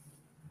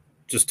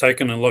just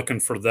taking and looking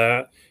for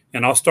that.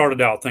 And I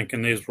started out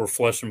thinking these were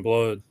flesh and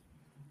blood.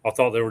 I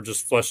thought they were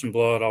just flesh and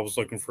blood. I was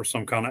looking for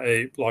some kind of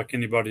ape like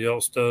anybody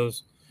else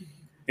does.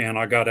 And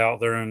I got out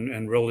there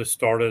and really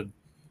started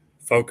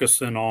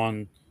focusing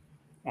on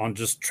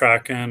just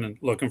tracking and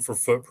looking for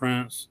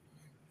footprints.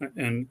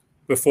 And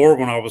before,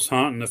 when I was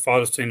hunting, if I'd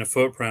have seen a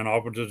footprint, I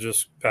would have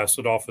just passed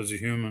it off as a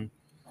human.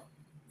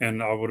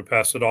 And I would have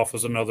passed it off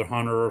as another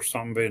hunter or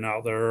something being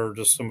out there, or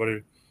just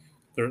somebody.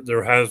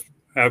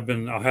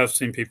 I have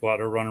seen people out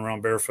there running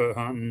around barefoot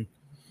hunting.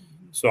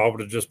 So I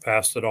would have just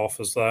passed it off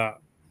as that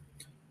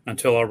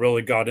until I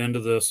really got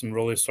into this and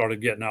really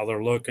started getting out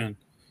there looking.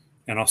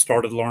 And I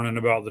started learning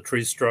about the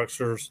tree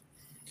structures.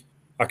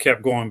 I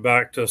kept going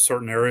back to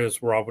certain areas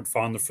where I would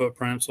find the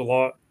footprints a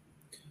lot.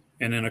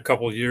 And in a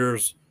couple of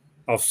years,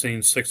 I've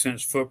seen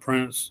 6-inch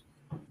footprints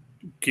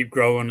keep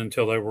growing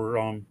until they were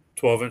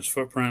 12-inch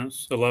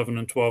footprints, 11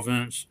 and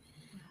 12-inch.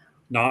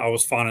 Now I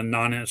was finding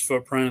 9-inch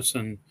footprints,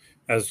 and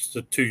as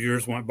the 2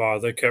 years went by,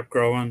 they kept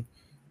growing.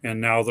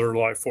 And now they're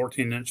like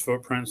 14-inch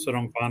footprints that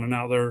I'm finding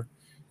out there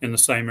in the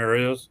same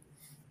areas.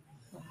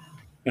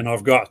 And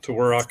I've got to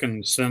where I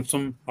can sense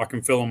them. I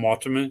can feel them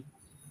watching me.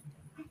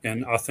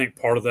 And I think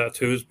part of that,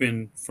 too, has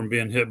been from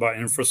being hit by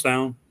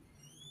infrasound.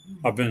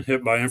 I've been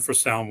hit by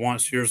infrasound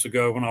once years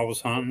ago when I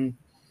was hunting.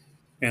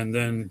 And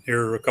then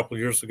here a couple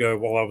of years ago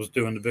while I was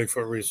doing the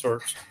Bigfoot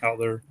research out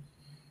there.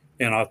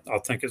 And I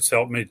think it's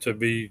helped me to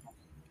be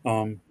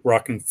where I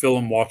can feel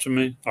them watching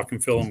me. I can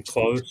feel them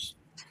close.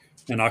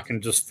 And I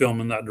can just film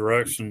in that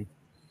direction.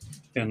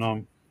 And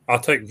I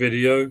take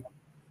video.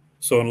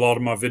 So in a lot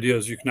of my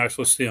videos, you can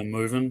actually see them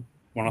moving.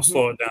 When I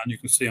slow it down, you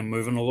can see them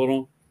moving a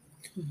little.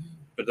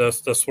 But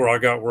that's where I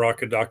got where I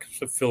could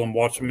feel them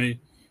watching me,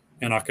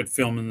 and I could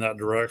film in that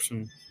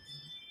direction.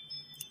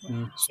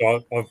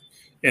 So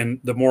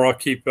and the more I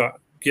keep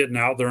getting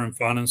out there and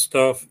finding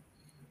stuff,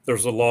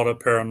 there's a lot of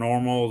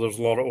paranormal. There's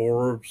a lot of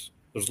orbs.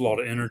 There's a lot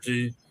of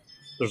energy.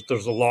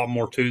 There's a lot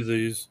more to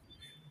these.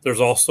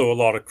 There's also a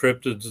lot of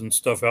cryptids and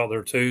stuff out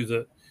there too,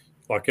 that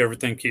like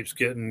everything keeps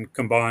getting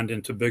combined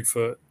into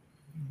Bigfoot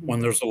when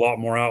there's a lot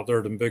more out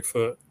there than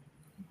Bigfoot.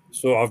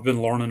 So I've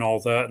been learning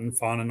all that and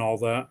finding all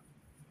that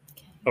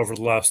over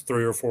the last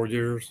 3 or 4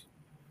 years.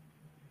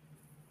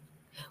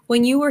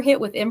 When you were hit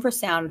with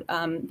infrasound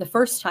the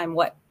first time,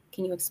 what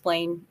can you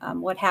explain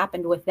what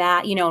happened with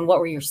that, and what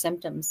were your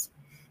symptoms?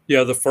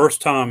 Yeah, the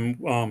first time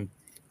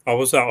I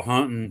was out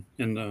hunting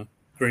in the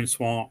Green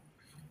Swamp,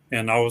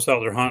 and I was out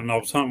there hunting. I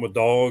was hunting with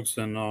dogs,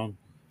 and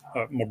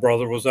my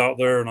brother was out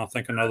there, and I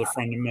think another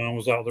friend of mine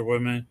was out there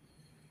with me.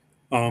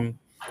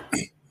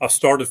 I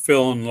started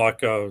feeling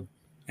like a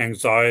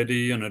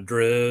anxiety and a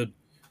dread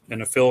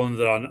and a feeling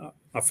that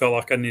I felt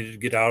like I needed to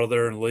get out of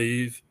there and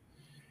leave.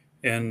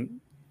 And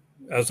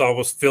as I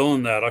was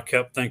feeling that, I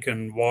kept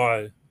thinking,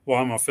 why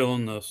am I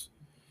feeling this?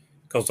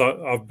 Because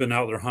I've been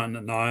out there hunting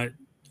at night.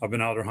 I've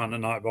been out there hunting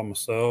at night by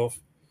myself.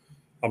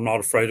 I'm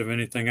not afraid of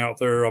anything out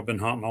there. I've been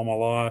hunting all my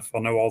life. I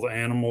know all the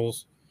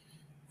animals.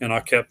 And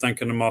I kept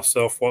thinking to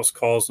myself, what's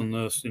causing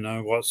this?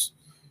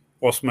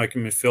 What's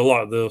making me feel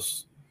like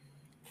this?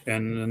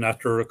 And then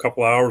after a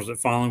couple of hours, it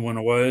finally went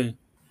away.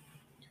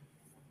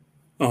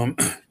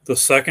 The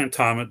second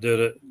time it did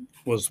it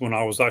was when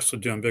I was actually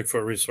doing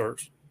Bigfoot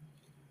research.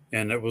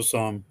 And it was,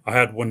 I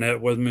had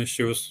Wynette with me.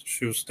 She was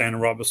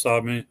standing right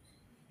beside me.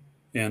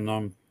 And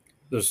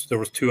there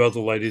was 2 other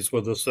ladies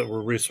with us that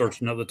were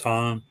researching at the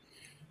time.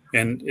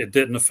 And it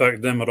didn't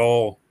affect them at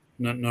all.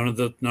 None of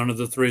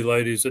the 3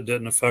 ladies, it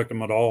didn't affect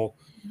them at all.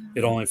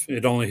 It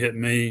only hit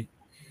me.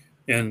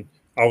 And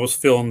I was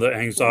feeling the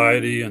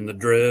anxiety and the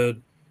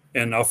dread,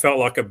 and I felt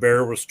like a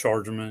bear was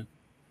charging me.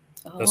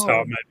 That's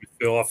how it made me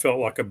feel. I felt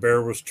like a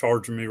bear was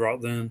charging me right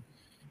then.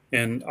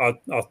 And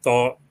I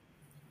thought,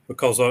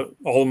 because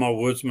all of my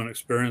woodsman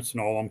experience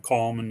and all, I'm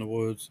calm in the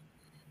woods.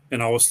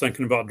 And I was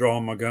thinking about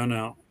drawing my gun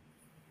out.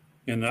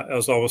 And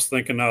as I was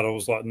thinking that, I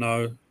was like,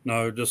 no,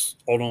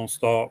 just hold on,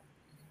 stop.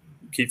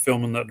 Keep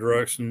filming that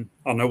direction.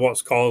 I know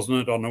what's causing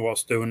it. I know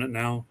what's doing it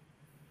now.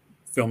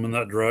 Film in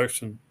that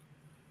direction.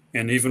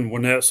 And even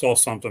Wynette saw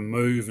something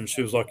move, and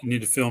she was like, you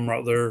need to film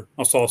right there.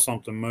 I saw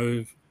something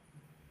move.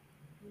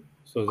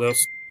 So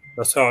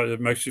that's how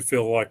it makes you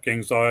feel, like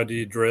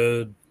anxiety,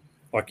 dread,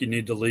 like you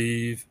need to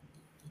leave.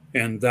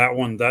 And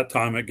that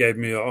time it gave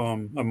me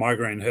a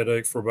migraine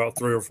headache for about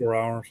 3 or 4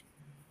 hours.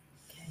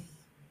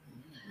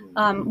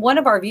 One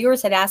of our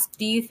viewers had asked,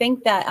 do you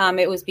think that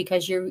it was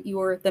because you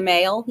were the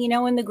male,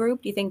 in the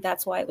group? Do you think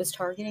that's why it was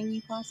targeting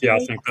you possibly? Yeah,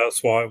 I think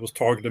that's why it was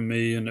targeting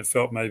me, and it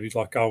felt maybe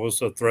like I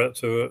was a threat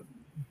to it.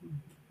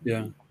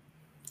 Yeah.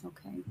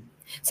 Okay.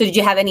 So did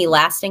you have any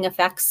lasting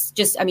effects?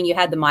 You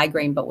had the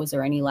migraine, but was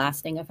there any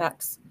lasting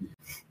effects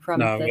from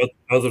No,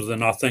 other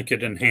than I think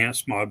it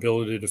enhanced my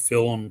ability to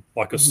feel them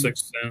like a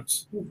sixth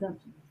sense. And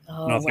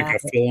I think I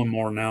feel them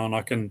more now, and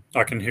I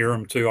can hear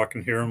them too. I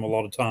can hear them a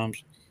lot of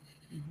times,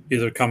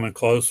 either coming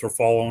close or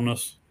following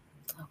us.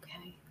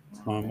 Okay.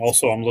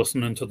 Also, I'm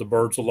listening to the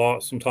birds a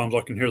lot. Sometimes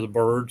I can hear the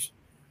birds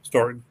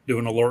start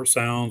doing alert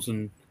sounds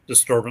and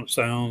disturbance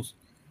sounds,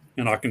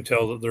 and I can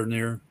tell that they're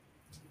near.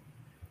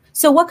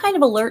 So what kind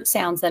of alert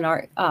sounds then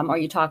are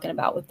you talking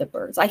about with the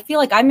birds? I feel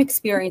like I'm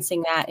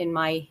experiencing that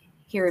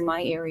here in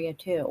my area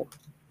too.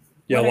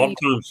 Yeah, a lot of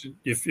times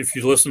if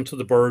you listen to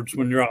the birds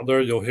when you're out there,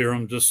 you'll hear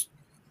them just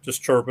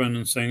chirping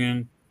and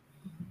singing.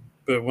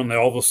 But when they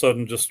all of a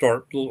sudden just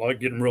start like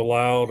getting real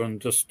loud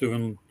and just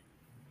doing,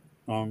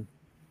 I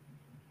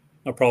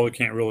probably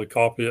can't really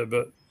copy it,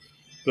 but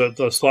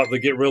it's like they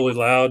get really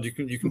loud. You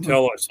can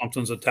tell like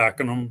something's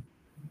attacking them.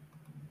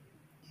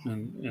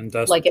 And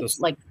that's like it's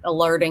like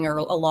alerting or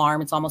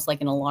alarm. It's almost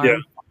like an alarm. Yeah,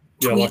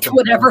 tweet, like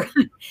whatever.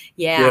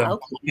 Yeah.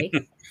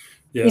 Okay.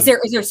 Yeah. Is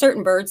there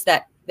certain birds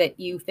that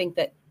you think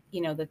that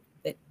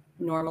that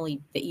normally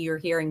that you're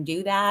hearing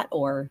do that,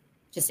 or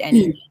just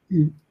any?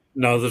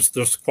 No,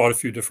 there's quite a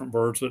few different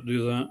birds that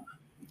do that.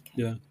 Okay.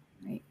 Yeah.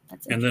 Right.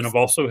 That's and then I've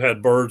also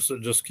had birds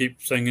that just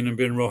keep singing and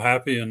being real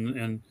happy,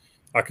 and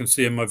I can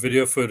see in my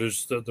video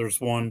footage that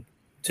there's one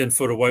 10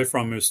 foot away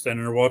from me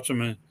standing there watching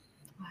me.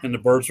 And the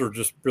birds are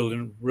just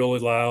really, really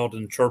loud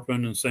and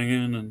chirping and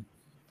singing and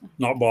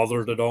not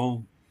bothered at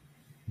all.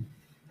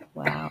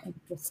 Wow,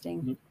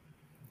 interesting.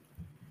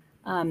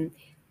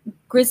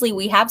 Grizzly,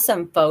 we have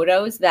some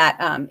photos that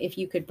if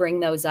you could bring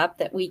those up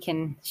that we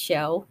can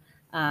show.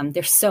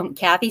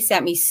 Kathy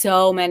sent me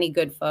so many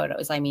good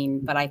photos.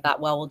 But I thought,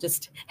 well, we'll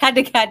just had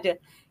to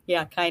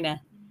kind of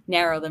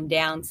narrow them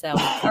down. So, all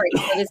right,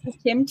 so this is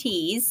Tim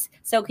Tees.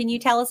 So can you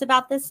tell us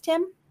about this,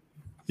 Tim?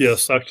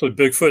 Yes, actually,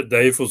 Bigfoot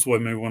Dave was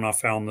with me when I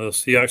found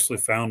this. He actually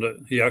found it.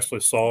 He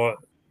actually saw it,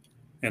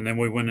 and then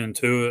we went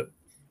into it.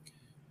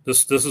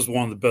 This is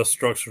one of the best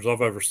structures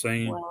I've ever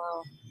seen.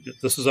 Wow.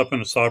 This is up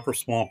in a cypress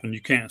swamp, and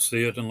you can't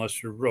see it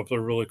unless you're up there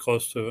really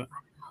close to it.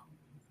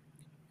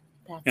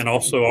 And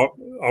also,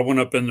 I went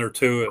up in there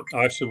to it.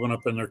 I actually went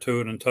up in there to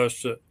it and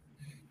touched it.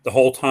 The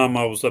whole time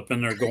I was up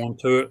in there going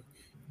to it,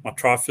 my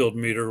tri-field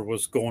meter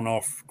was going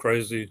off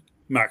crazy,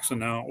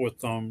 maxing out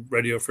with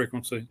radio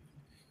frequency.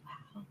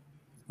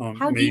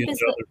 How me deep and is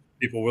the other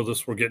people with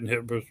us were getting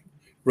hit with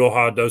real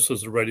high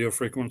doses of radio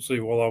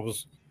frequency while I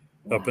was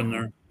up in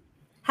there.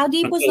 How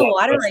deep was the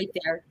water right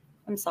there?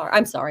 I'm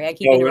sorry. I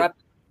keep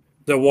interrupting.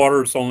 The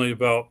water is only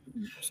about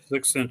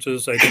 6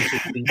 inches, 8 inches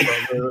deep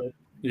out there.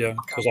 Yeah,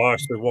 because I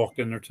actually walked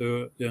in there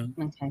to it. Yeah.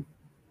 Okay.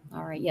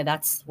 All right. Yeah,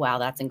 that's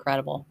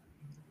incredible.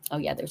 Oh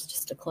yeah, there's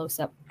just a close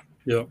up.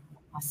 Yeah.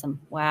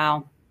 Awesome.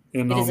 Wow.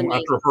 And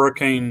after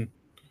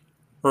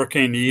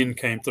Hurricane Ian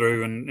came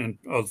through, and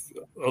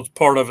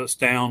part of it's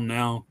down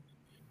now.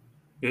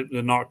 It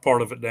knocked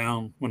part of it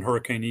down when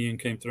Hurricane Ian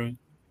came through.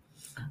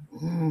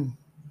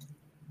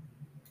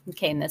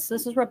 Okay, and this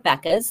is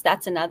Rebecca's.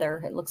 That's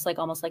another. It looks like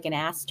almost like an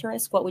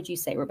asterisk. What would you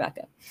say,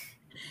 Rebecca?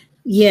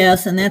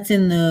 Yes, and that's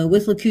in the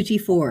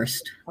Withlacoochee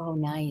Forest. Oh,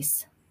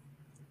 nice.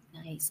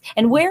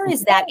 And where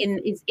is that?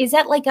 Is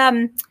that like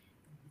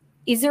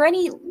Is there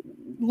any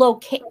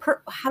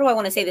how do I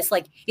want to say this?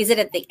 Like, is it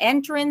at the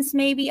entrance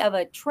maybe of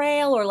a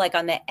trail or like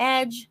on the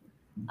edge?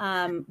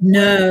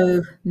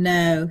 No.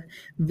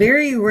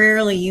 Very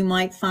rarely you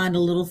might find a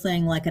little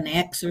thing like an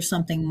X or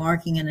something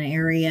marking an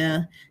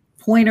area,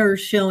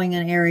 pointers showing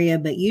an area,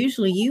 but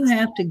usually you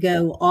have to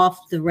go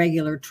off the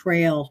regular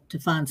trail to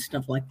find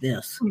stuff like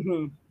this.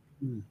 Mm-hmm.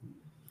 Mm-hmm.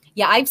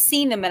 Yeah, I've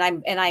seen them, and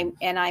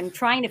I'm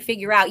trying to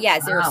figure out. Yeah,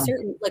 is there a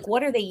certain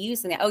what are they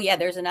using? Oh, yeah,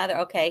 there's another.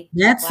 Okay,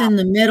 that's in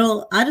the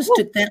middle. I just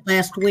took that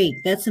last week.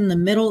 That's in the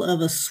middle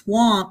of a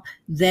swamp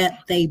that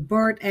they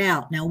burnt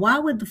out. Now, why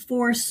would the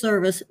Forest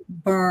Service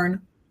burn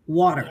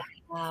water?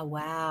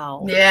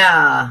 Wow.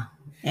 Yeah.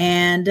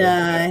 And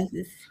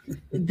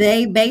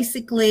they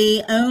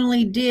basically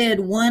only did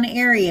one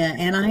area,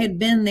 and I had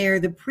been there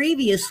the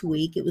previous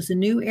week. It was a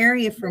new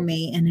area for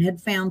me, and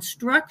had found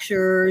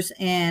structures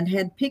and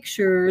had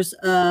pictures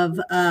of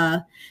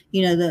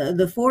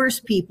the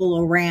forest people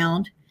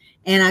around.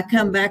 And I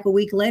come back a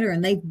week later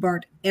and they've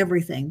burnt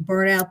everything,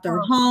 burnt out their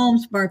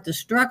homes, burnt the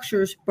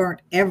structures,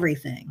 burnt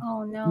everything.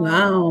 Oh no.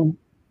 Wow.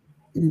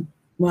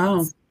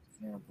 Wow.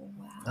 Terrible.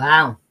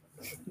 Wow.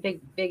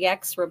 Big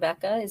X,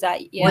 Rebecca. Is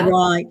that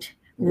Right.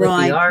 With the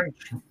Right.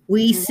 arch.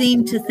 We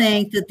seem to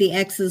think that the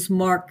X's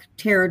mark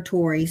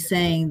territory,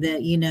 saying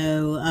that,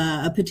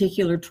 a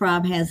particular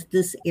tribe has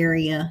this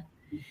area,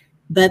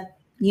 but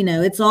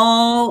it's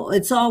all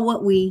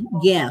what we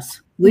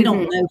guess. We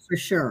don't know for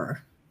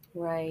sure.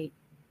 Right.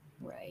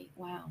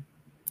 Wow.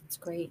 That's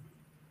great.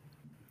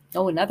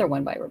 Oh, another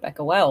one by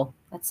Rebecca. Wow.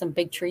 That's some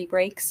big tree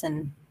breaks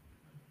and.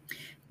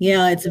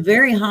 Yeah, it's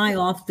very high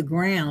off the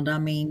ground. I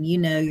mean,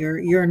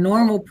 your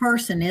normal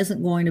person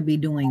isn't going to be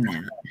doing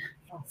that.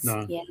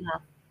 No.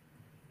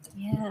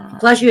 Yeah.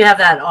 Plus, you have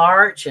that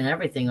arch and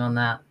everything on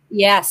that.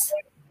 Yes.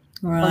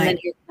 Right. And then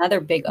here's another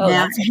big. Oh,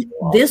 now, that's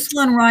cool. This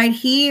one right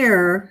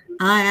here,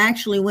 I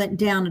actually went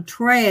down a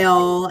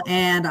trail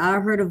and I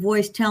heard a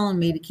voice telling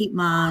me to keep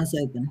my eyes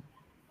open.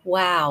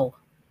 Wow.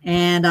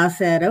 And I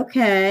said,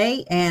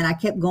 okay. And I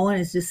kept going.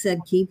 It just said,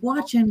 keep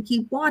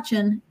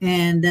watching.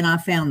 And then I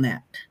found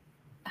that.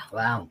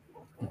 Wow.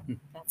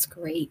 That's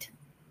great.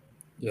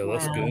 Yeah,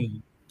 that's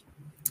good.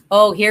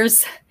 Oh,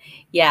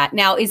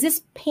 now is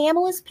this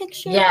Pamela's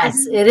picture?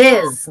 Yes, it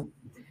is.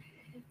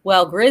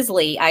 Well,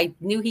 Grizzly, I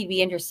knew he'd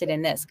be interested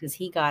in this because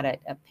he got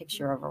a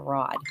picture of a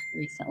rod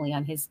recently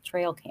on his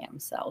trail cam.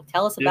 So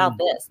tell us about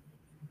this.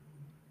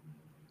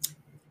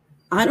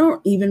 I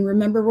don't even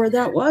remember where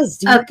that was.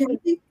 Do you,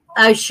 Kathy?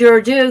 I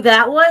sure do.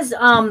 That was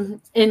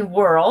in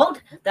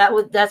World.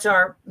 That's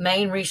our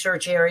main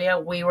research area.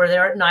 We were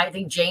there at night. I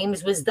think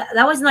James was that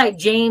was the night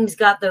James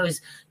took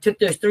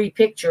those 3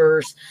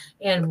 pictures,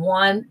 and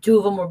 2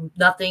 of them were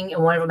nothing,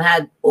 and one of them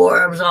had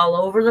orbs all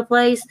over the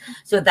place.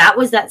 So that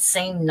was that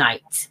same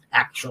night,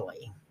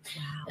 actually.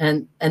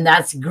 Wow. And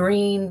that's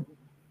green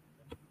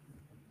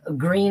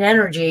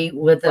energy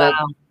with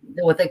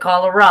what they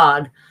call a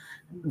rod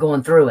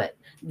going through it.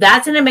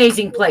 That's an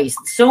amazing place.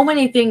 So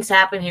many things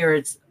happen here.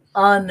 It's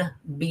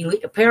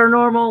unbelievable,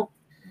 paranormal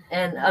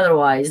and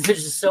otherwise.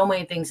 There's just so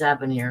many things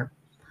happen here.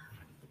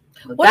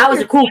 That was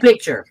a cool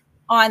picture.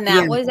 On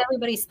that, what is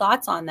everybody's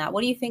thoughts on that?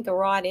 What do you think a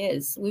rod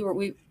is?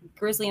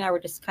 Grizzly and I were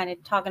just kind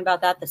of talking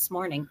about that this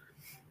morning.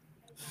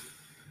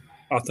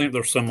 I think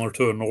they're similar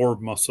to an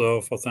orb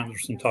myself. I think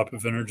there's some type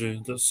of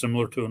energy that's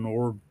similar to an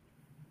orb.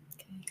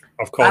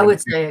 I've caught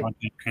on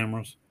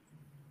cameras.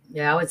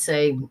 Yeah, I would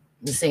say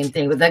the same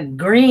thing, but that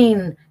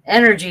green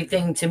energy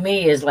thing to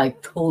me is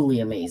like totally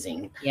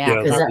amazing.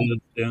 That's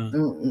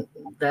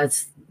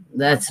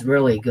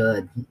really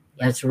good.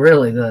 That's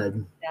really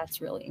good. That's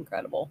really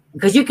incredible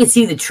because you can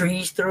see the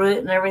trees through it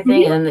and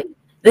everything, and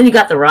then you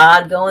got the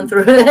rod going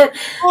through it.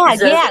 Yeah,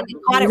 they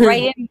caught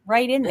it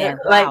right in there.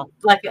 Wow.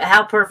 Like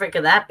how perfect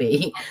could that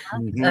be? I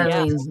mean,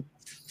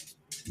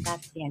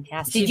 that's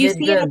fantastic. Did you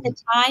see it at the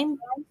time?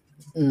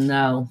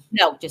 No,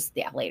 just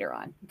later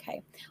on.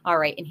 Okay. All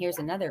right. And here's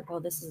another.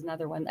 Oh, this is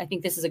another one. I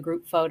think this is a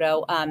group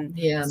photo.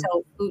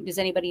 So does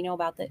anybody know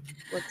about that?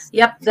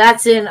 Yep.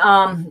 That's in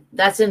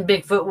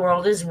Bigfoot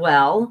World as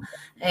well.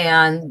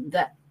 And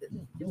that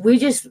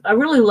I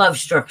really love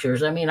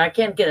structures. I mean, I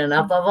can't get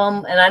enough of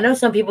them. And I know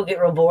some people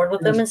get real bored with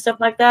them and stuff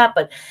like that,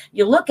 but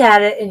you look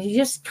at it and you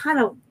just kind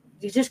of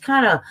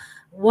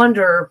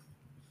wonder,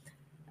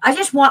 I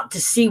just want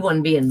to see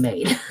one being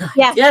made.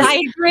 Yes,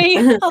 I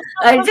agree.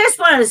 I just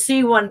want to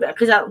see one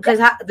because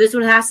this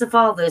one has to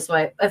fall this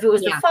way. If it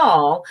was to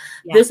fall,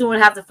 this one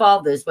would have to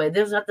fall this way.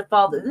 This one have to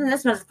fall. This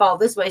one has to fall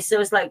this way. So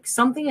it's like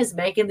something is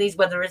making these,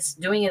 whether it's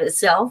doing it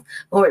itself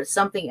or it's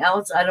something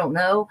else. I don't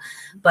know,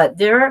 but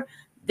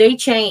they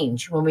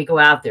change when we go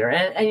out there.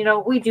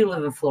 And we do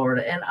live in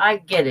Florida, and I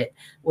get it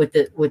with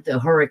the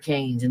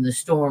hurricanes and the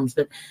storms,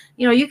 but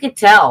you can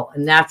tell a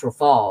natural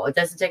fall. It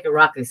doesn't take a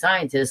rocket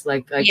scientist.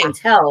 Like I can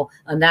tell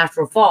a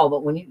natural fall,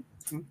 but when you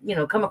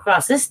come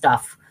across this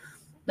stuff,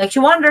 makes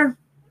you wonder.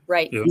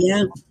 Right.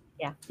 Yeah.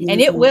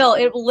 And it will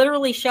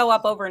literally show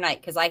up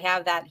overnight because I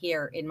have that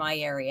here in my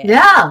area.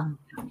 Yeah.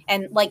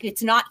 And like,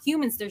 it's not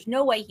humans. There's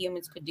no way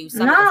humans could do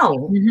something.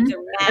 No.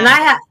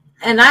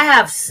 And I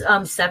have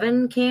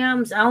 7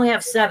 cams. I only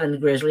have 7,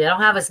 Grizzly. I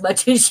don't have as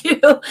much as you,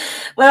 but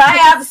I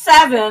have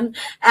 7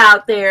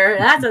 out there.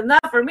 And that's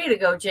enough for me to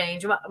go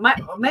change.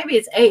 Maybe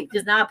it's 8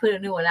 because now I put a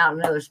new one out in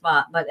another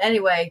spot. But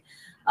anyway,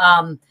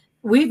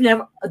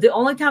 the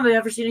only time I've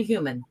ever seen a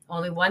human,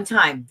 only one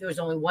time. There was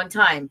only one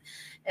time,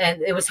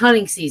 and it was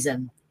hunting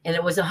season. And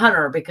it was a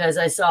hunter because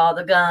I saw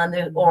the gun,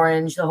 the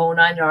orange, the whole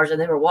 9 yards, and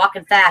they were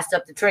walking fast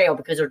up the trail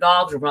because their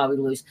dogs were probably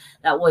loose.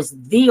 That was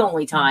the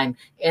only time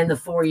in the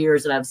 4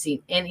 years that I've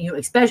seen any,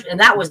 and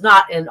that was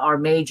not in our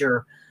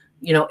major,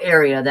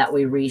 area that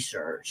we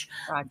research.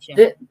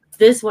 Gotcha.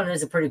 this one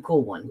is a pretty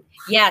cool one.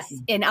 Yes,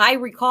 and I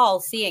recall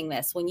seeing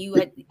this when you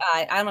had.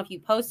 I don't know if you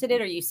posted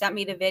it or you sent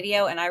me the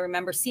video, and I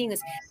remember seeing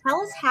this.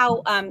 Tell us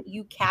how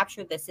you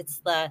captured this.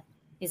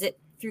 Is it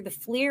through the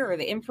FLIR or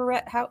the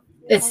infrared?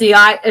 It's the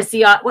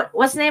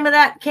what's the name of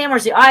that camera?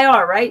 It's the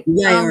IR, right?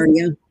 Yeah,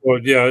 yeah. Well,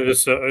 yeah,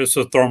 it's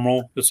a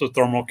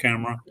thermal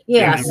camera.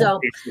 Yeah.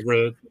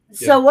 Infrared.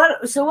 So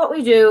what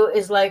we do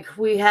is like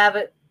we have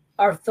it.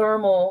 Our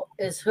thermal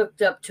is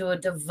hooked up to a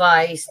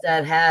device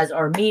that has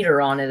our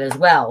meter on it as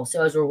well.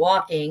 So as we're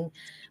walking,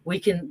 we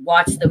can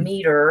watch the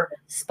meter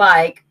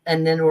spike,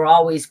 and then we're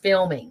always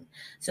filming.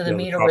 So the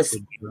meter was,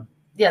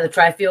 the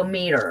tri-field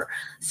meter.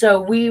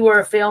 So we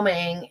were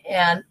filming,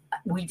 and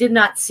we did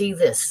not see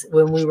this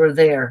when we were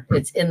there.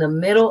 It's in the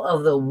middle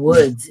of the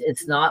woods.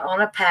 It's not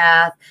on a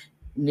path,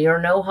 near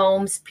no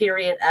homes,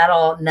 period, at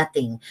all,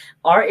 nothing.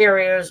 Our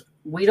areas,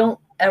 we don't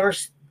ever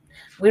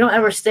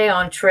stay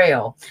on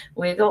trail.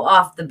 We go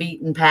off the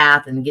beaten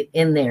path and get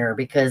in there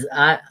because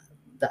I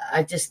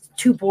just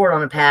too bored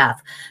on a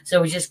path.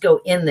 So we just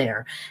go in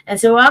there. And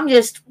so I'm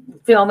just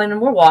filming,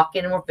 and we're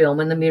walking and we're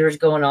filming. The meter's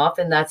going off,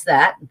 and that's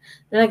that.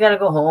 Then I got to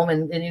go home,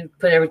 and then you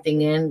put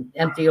everything in,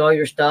 empty all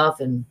your stuff,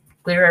 and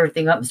clear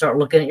everything up and start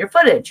looking at your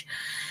footage.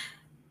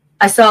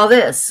 I saw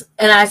this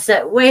and I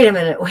said, wait a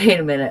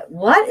minute.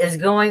 What is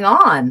going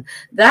on?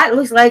 That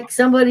looks like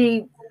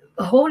somebody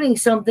holding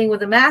something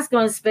with a mask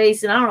on his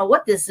face, and I don't know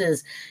what this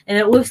is. And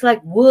it looks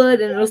like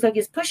wood, and it looks like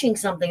it's pushing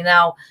something.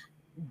 Now,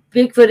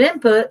 Bigfoot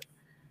Input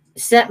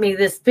sent me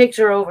this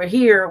picture over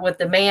here with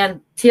the man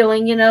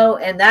tilling,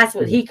 and that's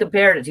what he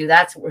compared it to.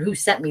 That's who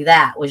sent me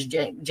that was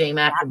James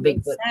after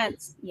Bigfoot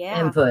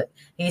Input.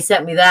 He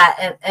sent me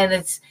that, and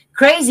it's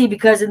crazy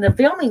because in the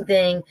filming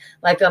thing,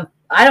 like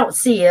I don't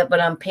see it, but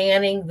I'm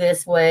panning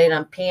this way and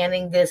I'm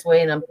panning this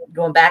way and I'm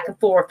going back and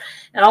forth,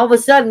 and all of a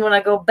sudden when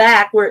I go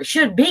back where it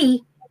should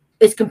be,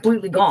 it's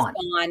completely gone.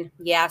 It's gone.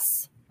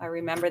 Yes. I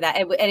remember that.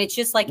 And it's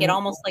just like, it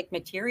almost like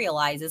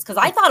materializes, because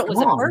I thought it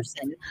was a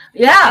person.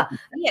 Yeah.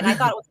 And I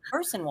thought it was a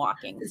person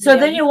walking. So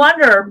then you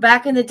wonder,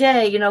 back in the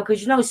day,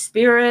 because,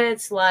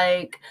 spirits,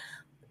 like,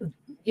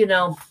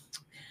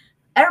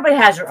 everybody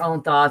has their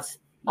own thoughts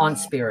on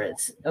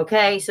spirits.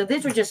 Okay. So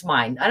these are just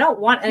mine. I don't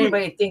want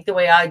anybody to think the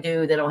way I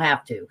do. They don't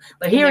have to.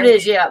 But here it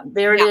is. Yeah.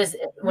 There it is.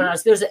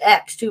 There's an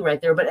X too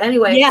right there. But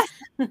anyway. Yeah.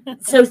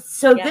 So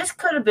this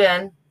could have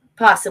been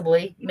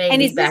possibly, maybe.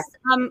 And is this,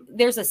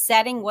 there's a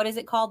setting, what is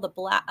it called? The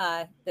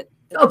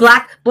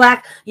black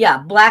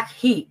black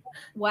heat.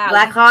 Wow.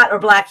 Black hot or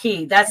black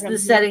heat. That's the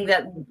setting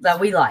that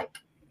we like.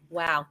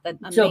 Wow,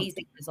 that's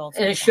amazing results.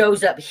 And it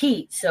shows up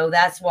heat, so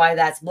that's why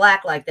that's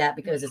black like that,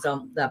 because it's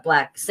on that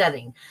black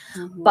setting.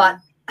 But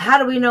how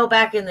do we know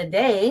back in the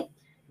day?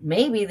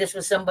 Maybe this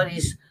was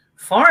somebody's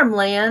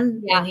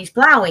farmland and he's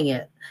plowing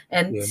it.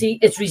 And see,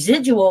 it's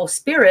residual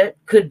spirit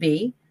could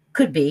be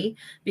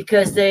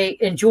because they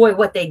enjoy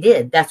what they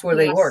did. That's where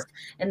they work.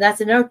 And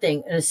that's another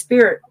thing. And a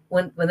spirit,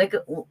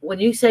 when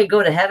you say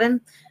go to heaven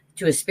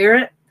to a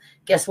spirit,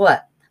 guess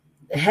what?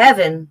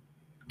 Heaven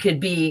could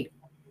be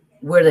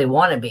where they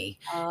want to be.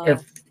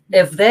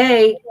 If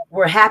they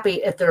were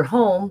happy at their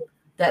home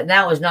that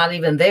now is not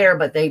even there,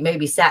 but they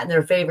maybe sat in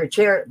their favorite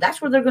chair,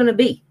 that's where they're going to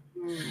be.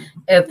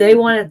 If they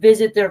want to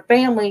visit their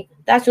family,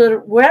 that's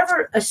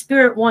wherever a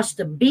spirit wants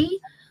to be,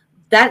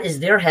 that is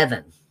their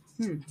heaven.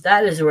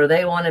 That is where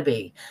they want to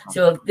be.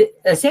 So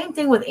the same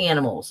thing with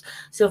animals.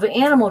 So if an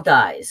animal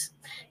dies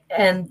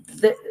and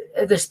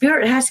the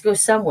spirit has to go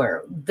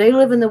somewhere, they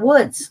live in the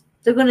woods.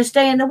 They're going to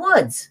stay in the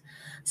woods.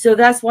 So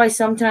that's why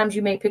sometimes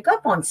you may pick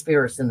up on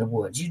spirits in the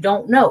woods. You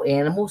don't know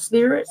animal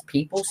spirits,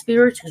 people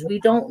spirits, because we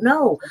don't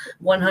know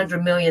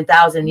 100 million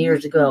thousand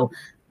years ago.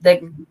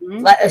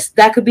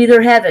 That could be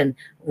their heaven,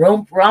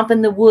 romp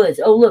in the woods.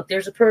 Oh, look,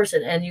 there's a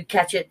person, and you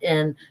catch it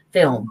in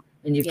film,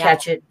 and you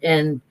catch it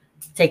in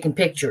taking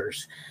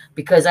pictures,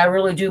 because I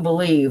really do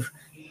believe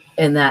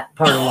in that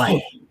part of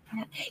life.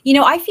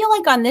 I feel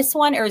like on this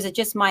one, or is it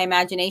just my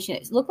imagination?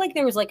 It looked like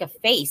there was like a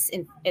face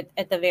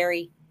at the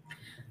very.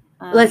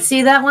 Let's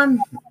see that one.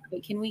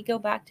 Can we go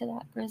back to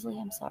that, Grizzly?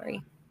 I'm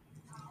sorry.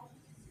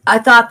 I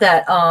thought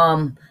that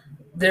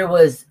there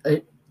was,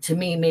 to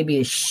me, maybe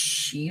a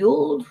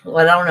shield. Well,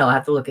 I don't know. I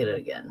have to look at it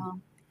again.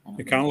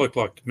 It kind of looked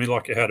like to me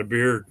like it had a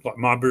beard. Like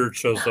my beard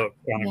shows up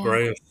kind of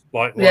grayish,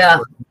 like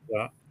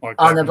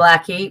on the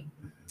black heat.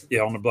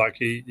 Yeah, on the black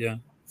heat. Yeah.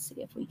 Let's see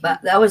if we can.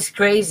 But that was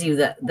crazy.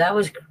 That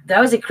was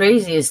the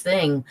craziest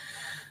thing.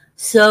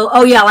 So,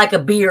 like a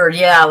beard.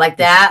 Yeah, like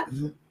that.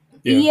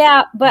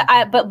 Yeah,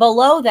 but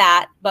below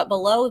that.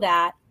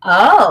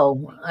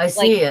 I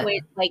see it.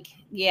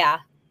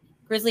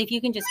 Grizzly, if you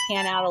can just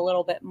pan out a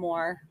little bit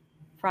more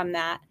from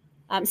that.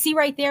 See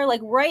right there,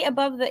 like right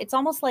above it's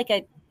almost like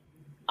a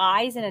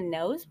eyes and a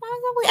nose,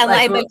 probably.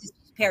 I might just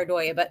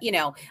paranoia, but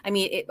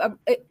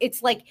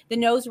it's like the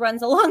nose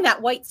runs along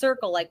that white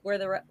circle, like where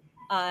the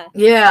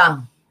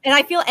and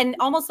I feel, and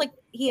almost like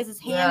he has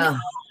his hand.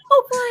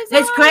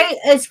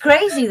 It's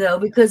crazy though,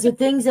 because the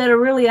things that are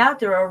really out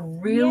there are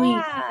really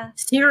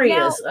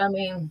serious.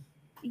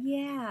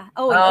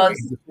 Oh, this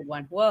is a good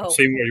one. Whoa.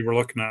 See what you were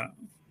looking at.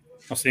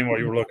 I seen what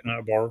you were looking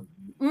at, Barb.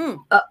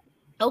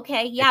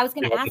 Okay. Yeah, I was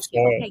going to ask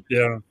you. Okay.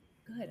 Yeah.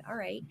 Good. All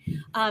right.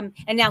 And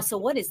now, so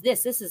what is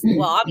this? This is,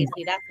 well,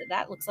 obviously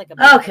that looks like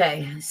a.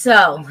 Okay.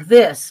 So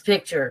this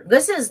picture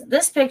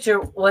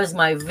was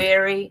my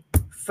very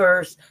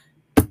first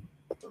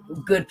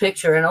good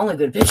picture and only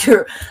good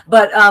picture.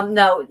 But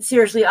no,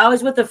 seriously, I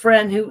was with a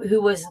friend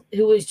who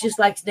was just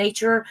like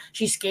nature.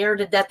 She's scared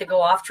to death to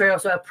go off trail.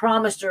 So I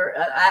promised her,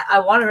 I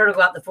wanted her to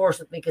go out in the forest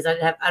with me because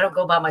I don't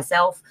go by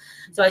myself.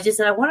 So I just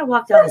said, I want to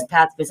walk down this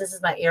path because this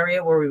is my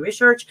area where we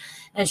research.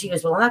 And she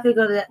goes, well, I'm not going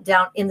to go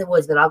down in the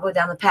woods, but I'll go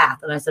down the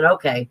path. And I said,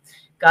 okay.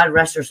 God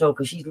rest her soul,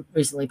 because she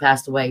recently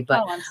passed away.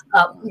 But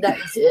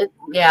that's it.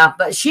 Yeah,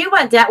 but she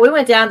went down. We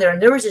went down there, and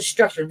there was a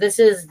structure. This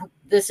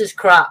is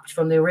cropped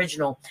from the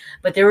original,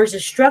 but there was a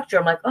structure.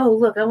 I'm like, oh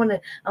look, I want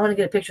to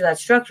get a picture of that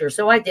structure.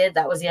 So I did.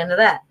 That was the end of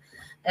that.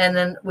 And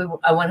then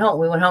I went home.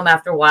 We went home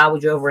after a while. We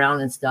drove around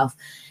and stuff,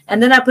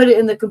 and then I put it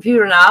in the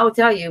computer. Now I will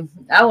tell you,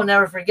 I will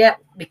never forget,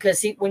 because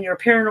see, when you're a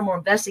paranormal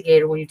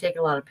investigator, when you take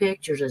a lot of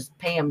pictures, as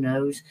Pam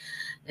knows,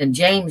 and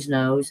James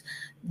knows,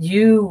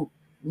 you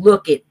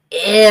look at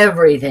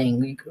everything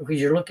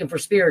because you're looking for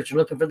spirits, you're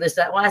looking for this,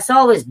 that. When I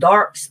saw this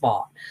dark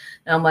spot,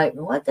 and I'm like,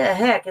 what the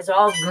heck? It's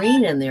all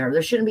green in there.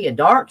 There shouldn't be a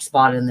dark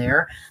spot in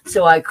there.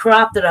 So I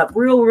cropped it up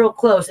real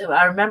close. And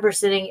I remember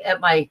sitting at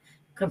my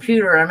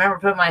computer. I remember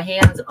putting my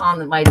hands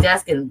on my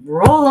desk and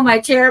rolling my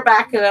chair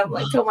back. And I'm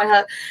like,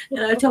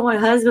 I told my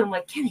husband, I'm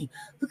like, Kenny,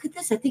 look at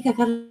this. I think I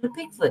got a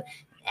Bigfoot.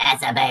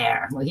 That's a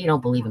bear. Well, he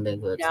don't believe in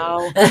Bigfoot.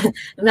 No. So.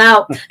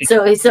 No.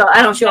 So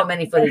I don't show him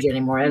any footage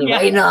anymore.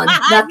 Anyway, no,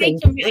 nothing.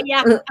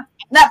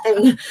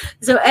 Nothing.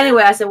 So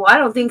anyway, I said, well, I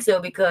don't think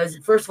so, because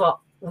first of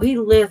all, I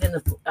live in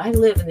the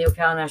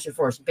Ocala National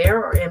Forest.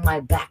 Bear are in my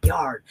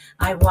backyard.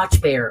 I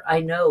watch bear. I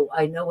know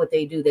what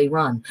they do. They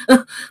run.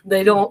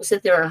 They don't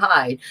sit there and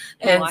hide.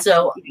 And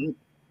so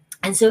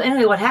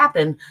anyway, what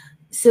happened?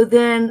 So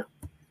then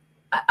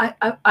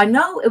I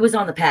know it was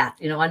on the path.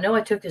 I know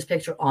I took this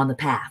picture on the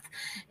path,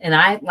 and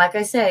like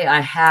I say, I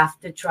have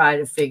to try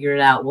to figure it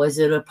out. Was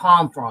it a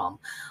palm frond?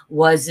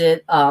 Was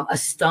it a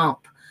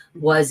stump?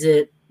 Was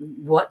it,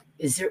 what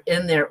is there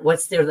in there?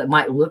 What's there that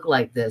might look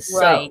like this?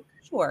 Right. So,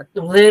 sure.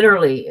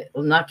 Literally,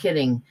 I'm not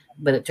kidding,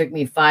 but it took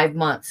me 5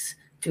 months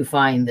to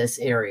find this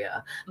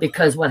area,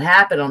 because what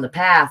happened on the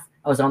path,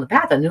 I was on the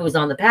path. I knew it was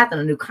on the path,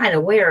 and I knew kind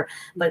of where,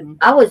 but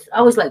I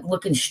was like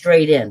looking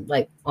straight in,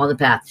 like on the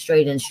path,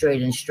 straight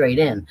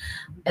in.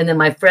 And then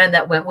my friend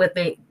that went with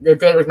me, the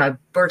day was my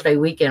birthday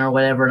weekend or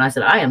whatever, and I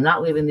said, I am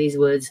not leaving these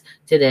woods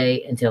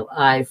today until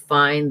I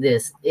find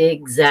this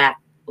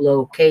exact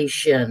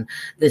location,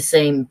 the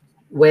same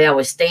way I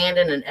was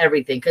standing and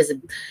everything. Because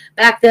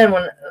back then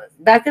I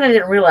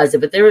didn't realize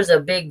it, but there was a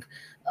big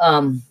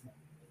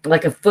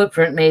like a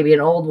footprint, maybe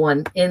an old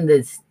one in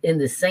the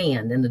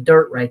sand, in the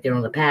dirt right there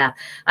on the path.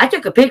 I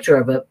took a picture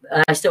of it.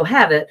 I still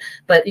have it,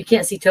 but you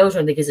can't see toes or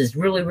anything because it's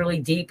really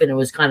deep and it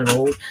was kind of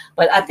old.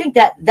 But I think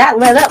that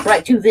led up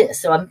right to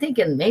this. So I'm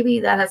thinking maybe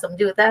that has something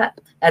to do with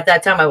that. At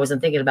that time, I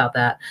wasn't thinking about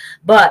that.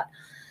 But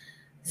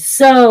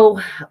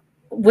so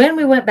when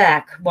we went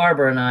back,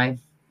 Barbara and I,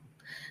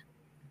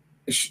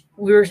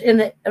 we were in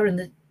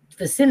the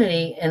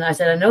vicinity, and I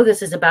said, I know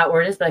this is about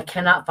where it is, but I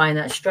cannot find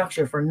that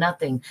structure for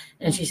nothing.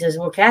 And she says,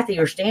 well, Kathy,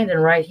 you're standing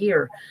right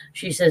here.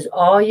 She says,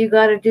 all you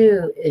got to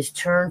do is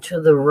turn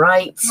to the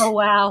right. Oh,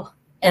 wow.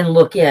 And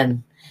look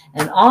in.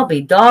 And I'll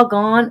be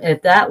doggone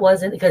if that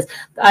wasn't, because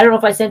I don't know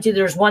if I sent you,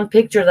 there's one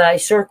picture that I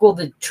circled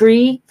the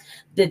tree,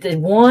 the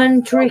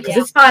one tree,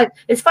 because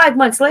it's 5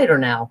 months later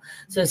now.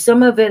 So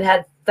some of it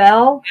had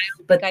fell,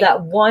 but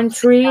that one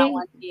tree,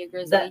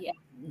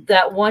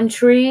 that one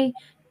tree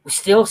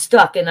still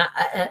stuck.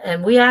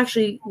 And we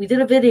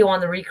did a video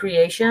on the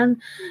recreation.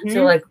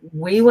 So like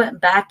we went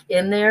back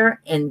in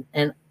there and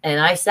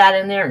I sat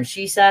in there and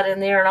she sat in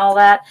there and all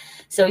that.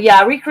 So yeah,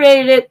 I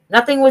recreated it.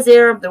 Nothing was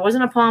there. There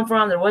wasn't a palm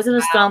frond. There wasn't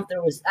a stump.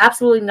 There was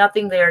absolutely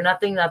nothing there.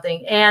 Nothing.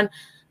 And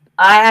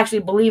I actually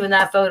believe in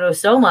that photo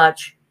so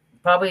much,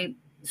 probably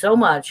so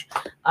much.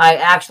 I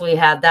actually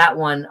had that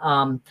one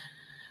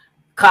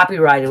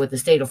copyrighted with the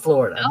state of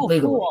Florida. Oh,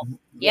 legally. Cool.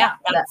 Yeah,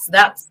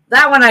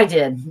 that one I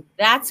did.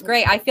 That's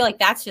great. I feel like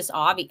that's just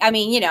obvious. I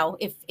mean,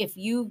 if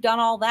you've done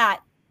all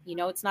that,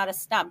 it's not a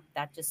stump.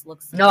 That just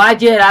looks. No, I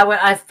did.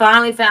 I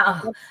finally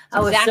found. I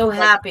was so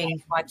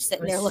happy.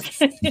 Sitting there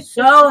looking.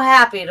 So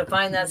happy to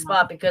find that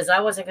spot, because I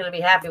wasn't going to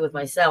be happy with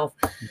myself,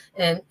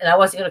 and I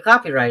wasn't going to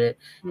copyright it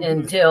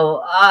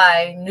until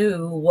I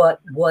knew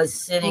what was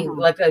sitting.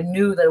 Like I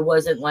knew that it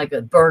wasn't like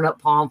a burn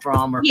up palm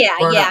frond or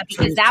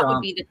because that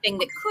would be the thing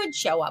that could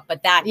show up.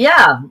 But that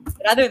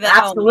But other than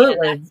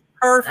absolutely.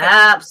 Perfect.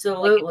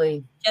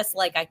 Absolutely. Just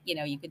like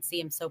you could see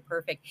him so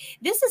perfect.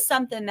 This is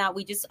something that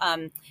we just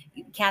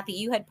Kathy,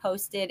 you had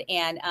posted,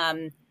 and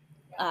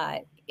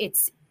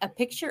it's a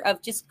picture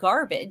of just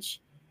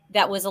garbage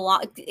that was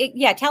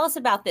tell us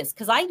about this,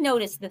 because I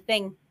noticed the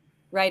thing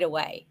right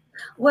away.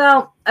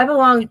 Well, I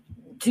belong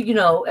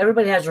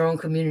everybody has their own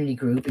community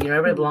group.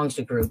 Everybody belongs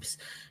to groups.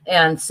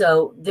 And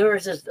so there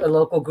is a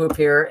local group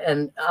here,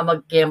 and I'm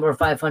a Gambler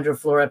 500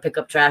 Florida. I pick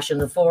up trash in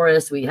the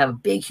forest. We have a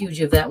big,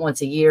 huge event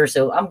once a year.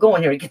 So I'm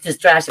going here to get this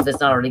trash if it's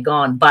not already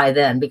gone by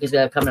then, because we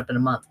have it coming up in a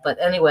month.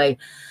 But anyway,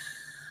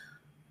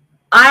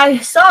 I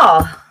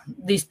saw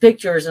these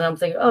pictures and I'm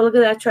thinking, oh, look at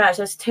that trash.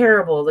 That's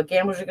terrible. The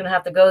gamblers are going to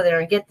have to go there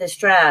and get this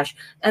trash.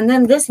 And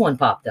then this one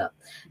popped up.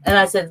 And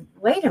I said,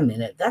 wait a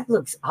minute, that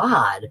looks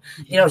odd.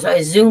 So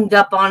I zoomed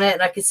up on it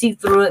and I could see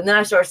through it. And then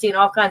I started seeing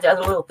all kinds of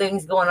other little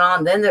things going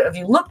on. Then if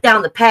you look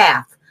down the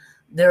path,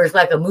 there's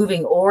like a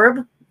moving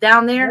orb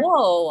down there.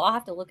 Whoa, I'll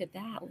have to look at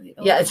that. Oh,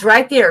 yeah, it's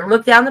right there.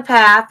 Look down the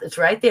path. It's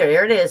right there.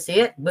 There it is. See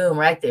it? Boom,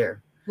 right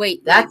there.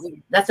 Wait,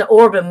 that's an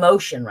orb in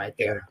motion right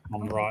there.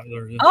 On the right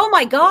there. Yeah. Oh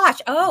my gosh!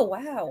 Oh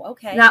wow!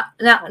 Okay. Now,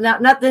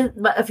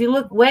 but if you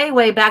look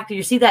way back, do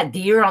you see that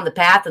deer on the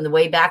path and the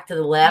way back to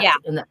the left? Yeah,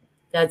 and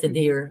that's a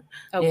deer.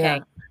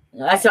 Okay.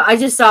 Yeah. I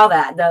just saw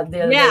that the other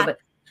day. But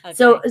okay.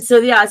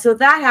 so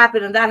that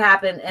happened,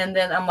 and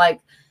then I'm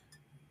like,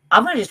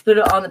 I'm gonna just put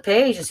it on the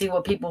page and see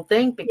what people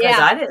think, because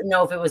I didn't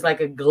know if it was like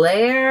a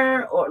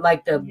glare or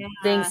like the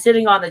thing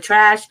sitting on the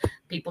trash.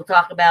 People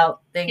talk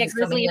about things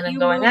coming in and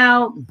going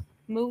out.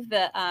 Move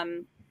the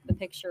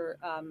picture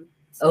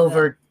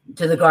over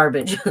to the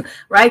garbage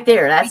right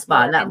there, that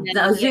spot.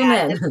 Now zoom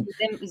in.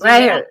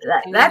 Right here.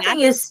 That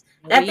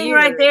thing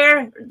right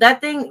there.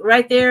 That thing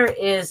right there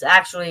is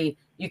actually,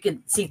 you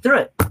can see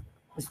through it.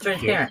 It's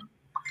transparent.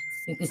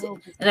 You can see.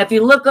 And if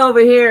you look over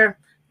here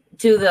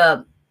to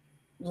the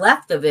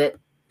left of it,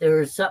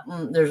 there's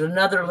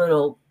another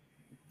little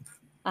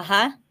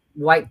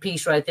white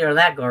piece right there,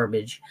 that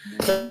garbage.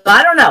 So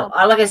I don't know.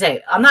 Like I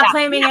say, I'm not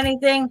claiming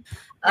anything.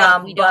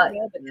 But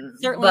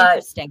certainly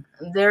interesting.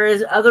 There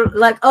is other,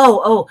 like,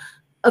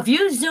 if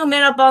you zoom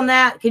in up on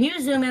that, can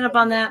you zoom in up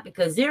on that?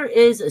 Because there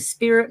is a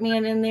spirit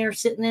man in there,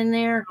 sitting in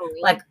there. Oh,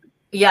 really? Like,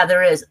 yeah,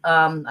 there is.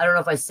 I don't know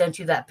if I sent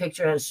you that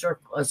picture. I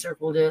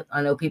circled it.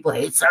 I know people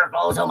hate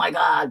circles. Oh my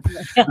God.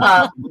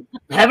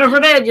 Heaven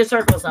forbid you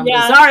circle something.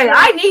 Yeah. Sorry,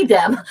 I need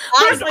them.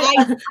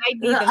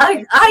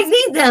 I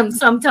need them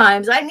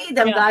sometimes. I need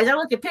them, guys. I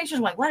look at pictures,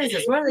 I'm like, what is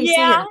this? What are they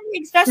seeing?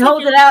 Especially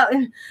hold it out.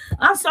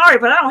 I'm sorry,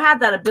 but I don't have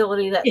that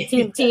ability that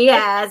Tim T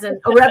has, and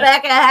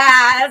Rebecca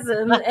has,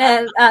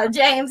 and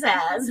James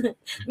has.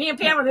 Me and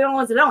Pam are the only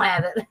ones that don't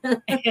have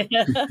it.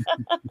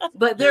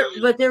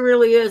 but there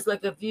really is,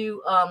 like, if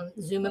you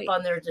zoom up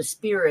on there, there's a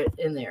spirit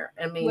in there.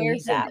 I mean,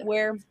 where's that?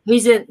 Where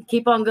he's in?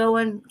 Keep on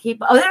going.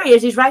 Oh, there he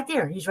is. He's right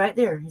there. He's right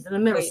there. He's in the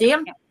middle. See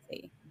him?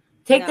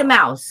 Take the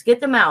mouse.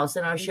 Get the mouse,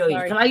 and I'll show you.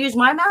 Can I use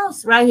my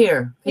mouse? Right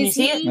here. Can you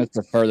see it? That's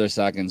the furthest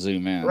I can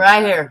zoom in.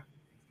 Right here.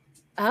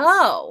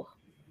 Oh.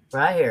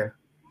 Right here.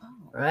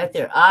 Right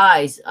there.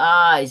 Eyes,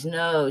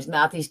 nose,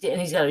 mouth. He's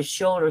got his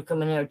shoulder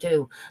coming there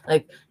too.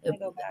 Like,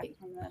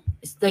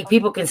 it's like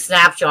people can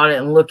snapshot it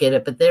and look at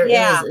it, but there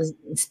is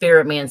a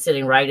spirit man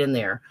sitting right in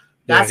there.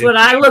 That's what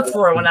I looked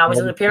for when I was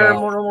in the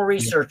paranormal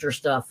researcher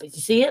stuff. Did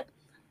you see it?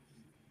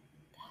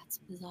 That's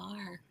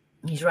bizarre.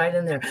 He's right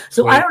in there.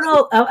 So I don't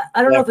know.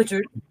 I don't know if it's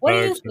your. What do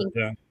you think?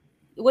 Yeah.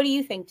 What do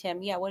you think,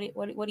 Tim? Yeah. What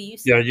do you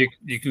see? Yeah,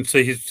 you can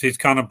see he's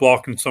kind of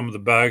blocking some of the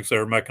bags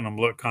there, making them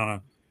look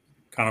kind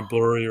of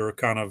blurry, or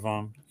kind of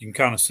you can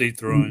kind of see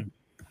through him.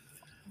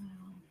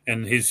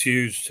 And he's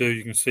huge too.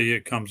 You can see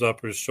it comes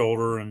up his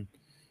shoulder and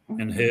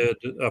head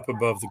up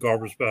above the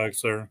garbage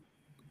bags there.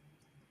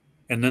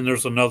 And then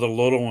there's another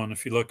little one.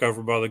 If you look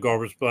over by the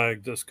garbage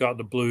bag that's got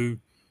the blue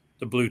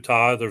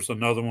tie, there's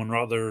another one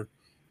right there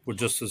with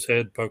just his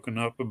head poking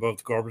up above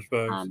the garbage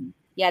bags.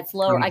 Yeah, it's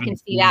lower. I can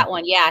see that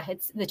one. Yeah,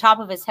 it's the top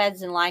of his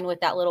head's in line with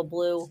that little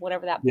blue,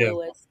 whatever that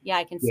blue is. Yeah,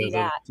 I can see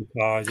that.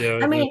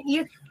 I mean,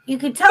 you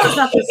can tell it's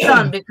not the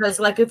sun, because,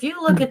 like, if you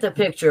look at the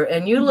picture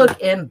and you look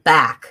in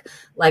back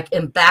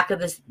of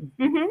this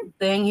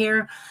thing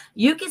here,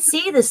 you can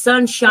see the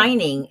sun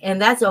shining,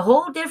 and that's a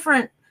whole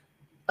different.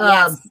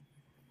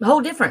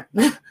 Whole different.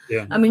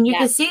 Yeah. I mean, you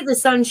can see the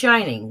sun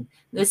shining.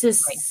 This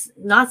is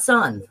not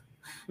sun.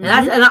 And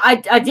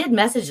I did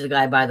message the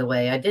guy, by the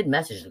way. I did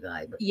message the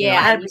guy. But,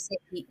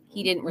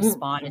 he didn't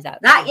respond. Is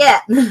that not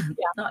yet?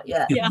 Not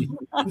yet. Yeah.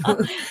 I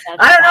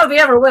don't know if he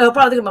ever will. He'll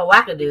probably think I'm a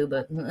wackadoo,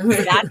 but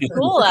that's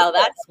cool though.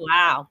 That's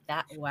wow.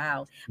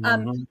 Wow.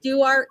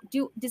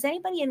 Does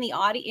anybody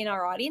in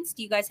our audience,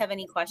 do you guys have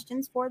any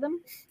questions for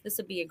them? This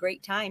would be a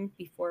great time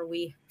before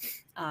we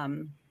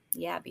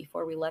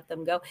before we let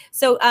them go.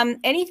 So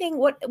anything,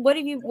 what are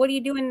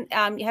you doing?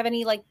 You have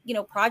any, like,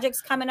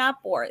 projects coming up,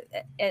 or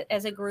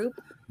as a group?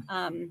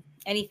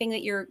 Anything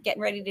that you're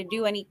getting ready to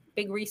do? Any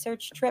big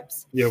research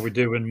trips? Yeah, we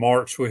do. In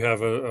March, we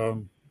have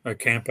a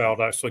camp out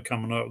actually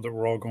coming up that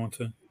we're all going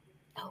to.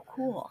 Oh,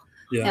 cool.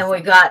 Yeah. And we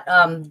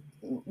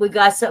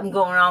got something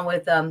going on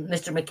with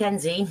Mr.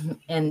 McKenzie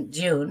in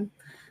June.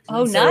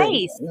 Oh, so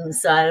nice. I'm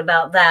excited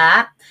about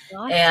that.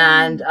 Awesome.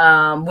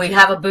 And we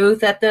have a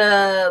booth at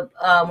the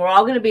we're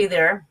all going to be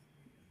there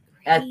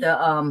at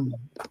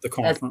the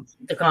conference.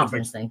 The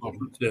conference, thank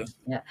you.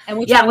 Yeah. And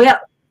we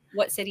have,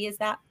 what city is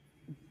that?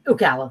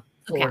 Ocala,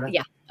 Florida. Okay.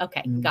 Yeah.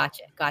 Okay,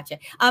 gotcha.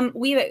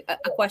 We have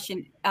a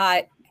question.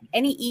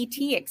 Any ET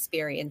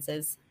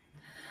experiences?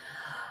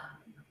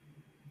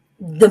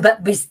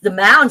 The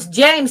mounds.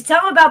 James,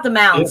 tell them about the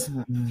mounds.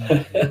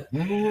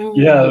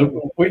 Yeah,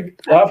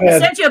 I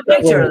sent you a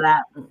picture of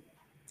that.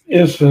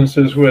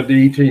 Instances with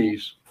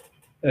ETs,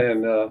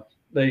 and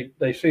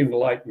they seem to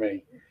like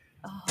me.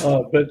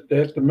 But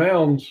at the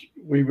mounds,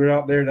 we were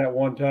out there that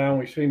one time.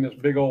 We seen this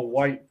big old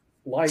white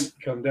light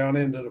come down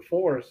into the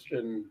forest,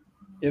 and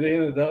it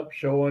ended up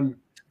showing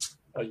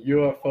a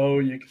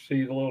UFO. You could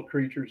see the little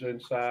creatures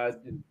inside.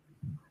 And,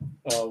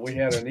 we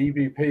had an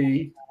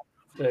EVP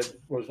that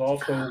was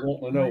also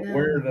wanting to know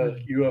where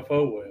the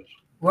UFO was.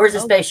 Where's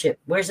the spaceship?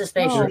 Where's the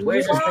spaceship? Oh,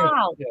 Where's the spaceship?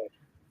 wow. Yeah.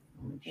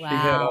 She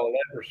had all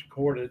that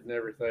recorded and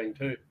everything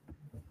too.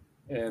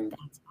 And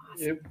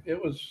awesome.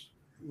 It was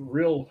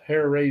real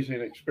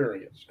hair-raising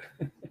experience.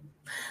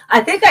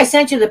 I think I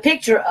sent you the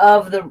picture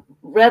of the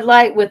red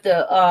light with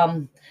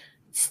the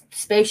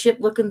spaceship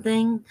looking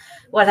thing.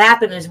 What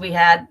happened is we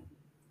had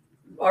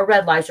our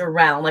red lights are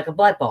round like a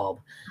light bulb,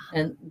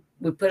 and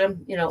we put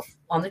them,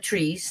 on the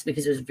trees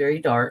because it was very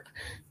dark,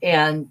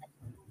 and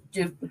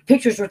the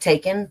pictures were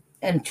taken.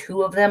 And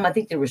two of them, I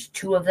think there was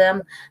two of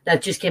them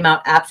that just came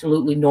out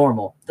absolutely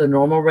normal. The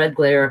normal red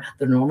glare,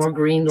 the normal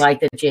green light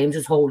that James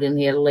was holding.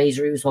 He had a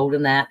laser, he was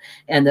holding that,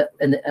 and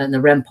the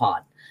REM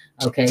pod.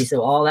 Okay,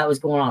 so all that was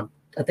going on.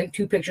 I think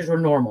two pictures were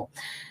normal,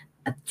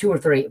 2 or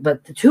 3,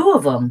 but the two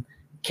of them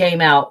came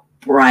out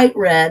bright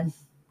red,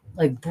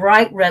 like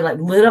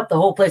lit up the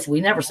whole place. We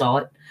never saw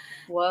it.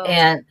 Whoa.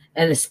 And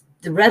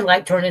the red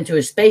light turned into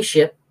a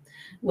spaceship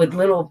with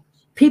little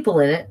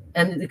people in it,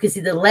 and you could see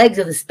the legs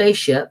of the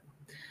spaceship.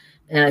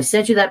 And I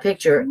sent you that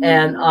picture.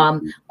 And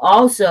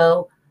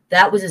also,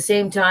 that was the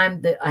same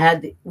time that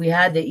we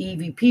had the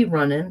EVP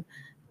running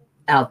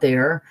out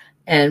there.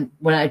 And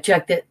when I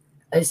checked it,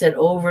 I said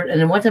over. And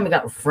then one time I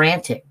got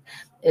frantic.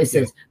 It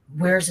says,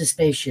 "Where's the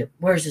spaceship?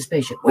 Where's the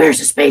spaceship? Where's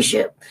the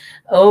spaceship?"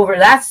 Over.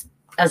 That's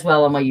as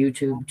well on my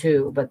YouTube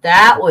too. But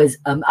that was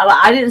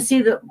I didn't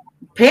see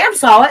Pam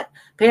saw it.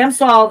 Pam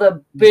saw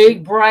the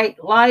big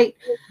bright light.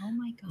 Oh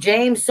my God.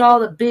 James saw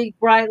the big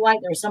bright light.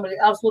 There was somebody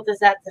else with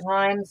us at the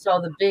time, saw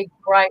the big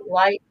bright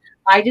light.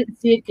 I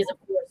didn't see it because, of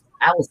course,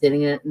 I was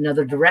sitting in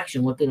another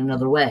direction, looking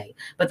another way.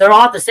 But they're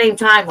all at the same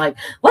time, like,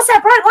 "What's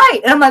that bright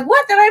light?" And I'm like,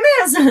 "What did I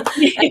miss?"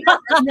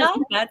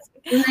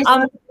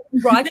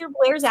 Roger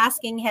Blair's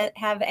asking,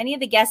 have any of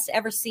the guests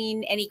ever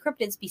seen any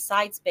cryptids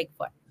besides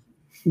Bigfoot?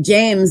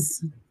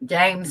 James.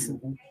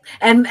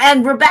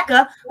 And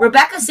Rebecca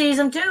sees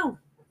them too.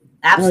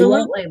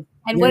 Absolutely. Oh, yeah.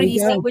 And what have you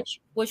seen?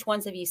 Which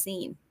ones have you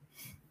seen?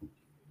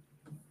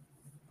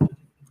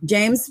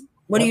 James,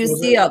 what do you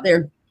see out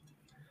there?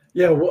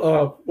 Yeah,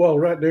 well,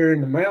 right there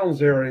in the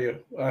mountains area,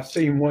 I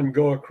seen one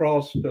go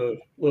across the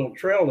little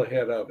trail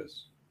ahead of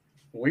us.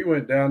 We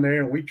went down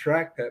there and we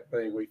tracked that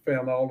thing. We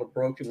found all the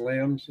broken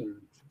limbs and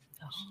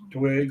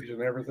twigs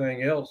and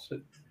everything else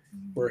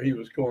where he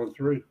was going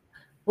through.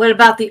 What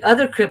about the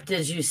other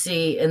cryptids you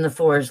see in the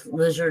forest,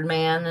 lizard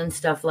man and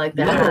stuff like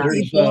that? Yeah,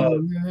 there's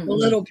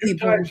little two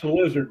people. types of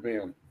lizard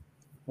men.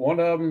 One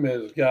of them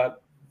has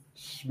got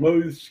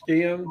smooth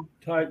skin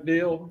type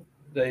deal.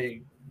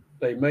 They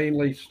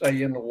mainly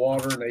stay in the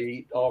water and they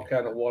eat all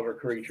kind of water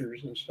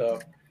creatures and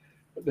stuff.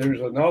 But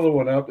there's another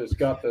one up that's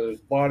got the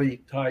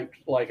body type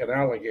like an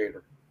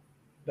alligator.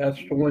 That's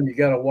the one you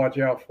got to watch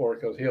out for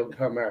because he'll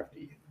come after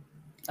you.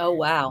 Oh,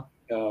 wow.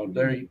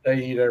 They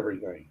eat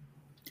everything.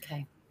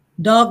 Okay.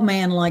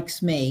 Dogman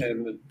likes me.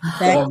 And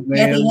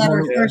Kathy had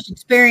her first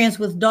experience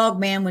with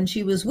Dogman when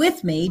she was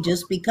with me,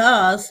 just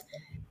because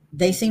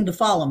they seem to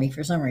follow me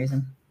for some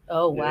reason.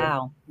 Oh,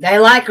 wow. They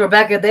like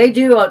Rebecca. They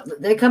do.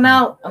 They come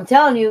out. I'm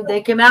telling you,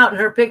 they come out in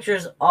her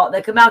pictures.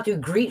 They come out to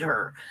greet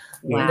her.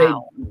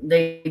 Wow.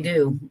 They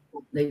do.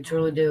 They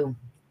truly do.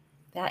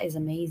 That is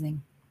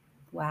amazing.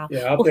 Wow.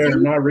 Yeah, out there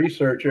in my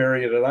research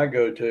area that I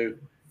go to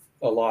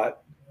a lot,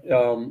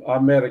 I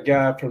met a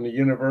guy from the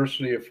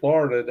University of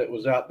Florida that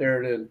was out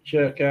there to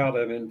check out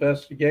an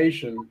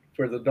investigation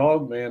for the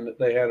Dogman that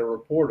they had a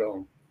report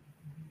on.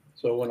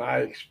 So when I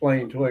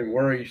explained to him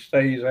where he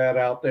stays at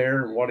out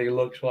there and what he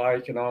looks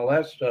like and all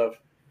that stuff,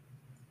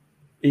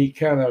 he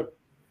kind of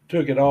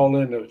took it all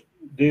in the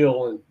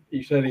deal. And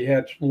he said he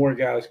had some more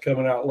guys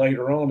coming out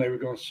later on. They were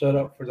going to set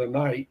up for the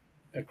night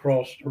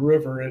across the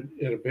river at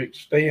a big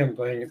stand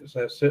thing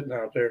that's sitting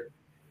out there.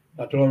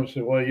 I told him, I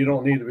said, "Well, you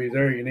don't need to be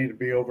there. You need to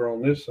be over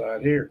on this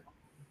side here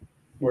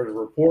where the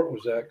report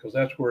was at, because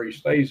that's where he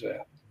stays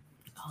at."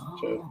 Oh.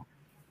 So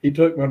he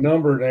took my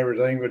number and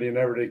everything, but he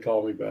never did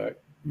call me back.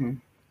 Hmm.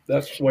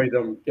 That's the way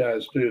them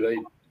guys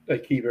do. They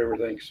keep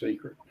everything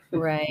secret.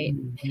 Right.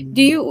 Have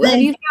you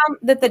found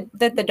that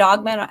the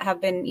dogmen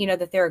have been,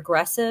 that they're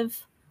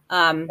aggressive?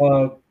 At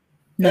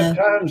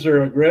times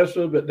they're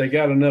aggressive, but they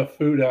got enough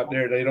food out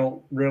there. They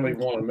don't really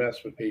want to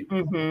mess with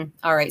people. Mm-hmm.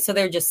 All right. So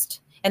they're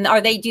just, and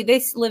do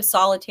they live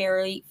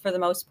solitarily for the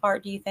most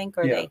part, do you think?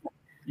 Or yeah.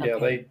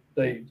 Okay.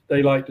 Yeah,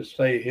 they like to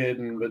stay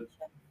hidden, but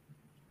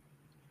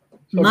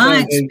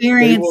my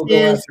experience they will go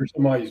is after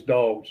somebody's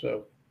dog.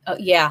 So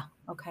yeah.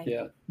 Okay.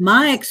 Yeah.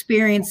 My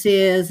experience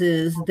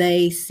is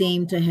they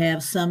seem to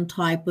have some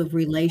type of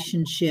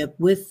relationship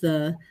with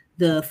the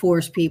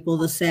forest people,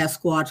 the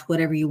Sasquatch,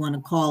 whatever you want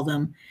to call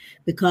them,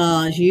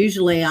 because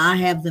usually I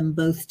have them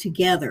both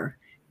together.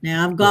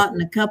 Now I've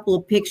gotten a couple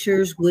of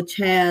pictures which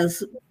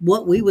has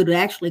what we would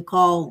actually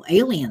call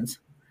aliens,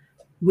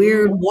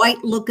 weird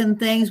white looking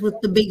things with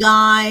the big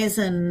eyes,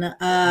 and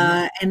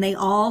they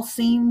all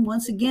seem,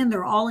 once again,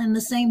 they're all in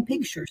the same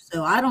picture.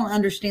 So I don't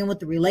understand what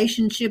the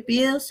relationship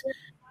is,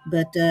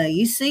 but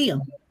you see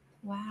them.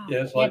 Wow.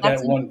 Yeah, it's like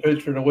that one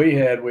picture that we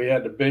had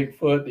the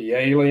Bigfoot, the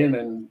alien,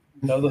 and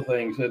other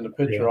things in the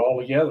picture all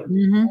together.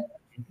 Mm-hmm.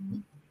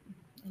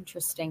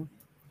 Interesting.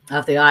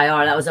 Off the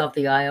IR. That was off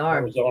the IR.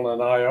 It was on an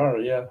IR,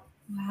 yeah.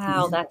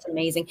 Wow, that's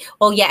amazing.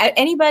 Well, yeah,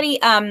 anybody,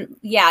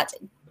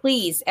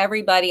 please,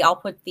 everybody, I'll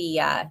put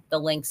the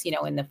links,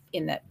 in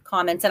the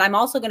comments, and I'm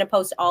also going to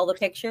post all the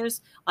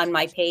pictures on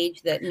my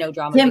page, that No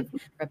Drama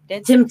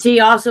Cryptids. Tim T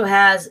also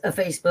has a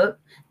Facebook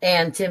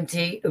and Tim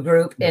T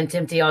group, and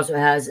Tim T also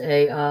has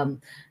a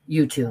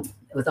YouTube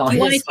with all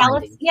his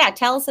findings.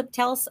 Tell us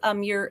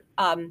your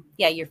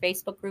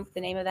Facebook group,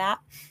 the name of that.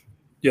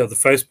 Yeah, the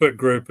Facebook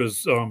group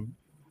is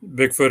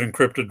Bigfoot and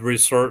Cryptid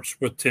Research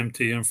with Tim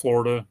T in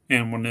Florida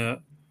and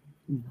Wynette.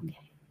 Okay.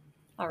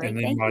 All right. And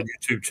then my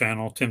YouTube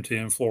channel, Tim T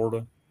in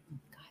Florida.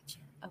 Gotcha.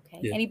 Okay.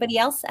 Yeah. Anybody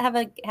else have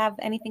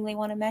anything they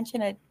want to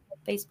mention? A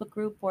Facebook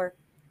group or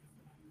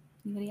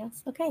anybody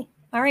else? Okay.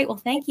 All right. Well,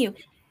 thank you.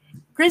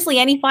 Grizzly,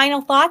 any final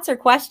thoughts or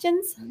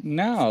questions?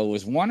 No, it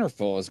was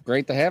wonderful. It's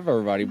great to have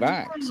everybody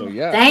back. So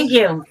yeah. Thank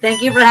you.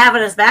 Thank you for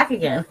having us back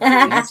again.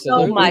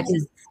 So much.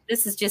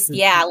 This is just,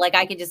 like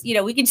I could just,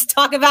 we could just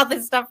talk about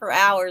this stuff for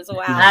hours.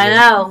 Wow. I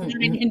know.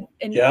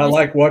 And I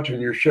like watching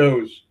your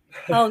shows.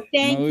 Oh,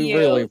 thank you. We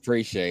really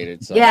appreciate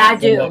it. So yeah, I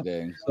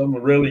do.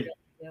 Someone really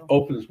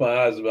opens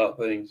my eyes about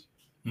things.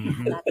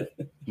 Mm-hmm.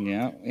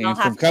 Yeah. And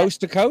from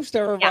coast to coast,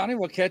 everybody,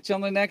 we'll catch you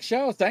on the next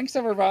show. Thanks,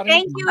 everybody.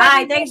 Thank you.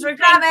 Bye. Thanks for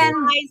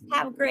coming. Guys.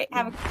 Have a great.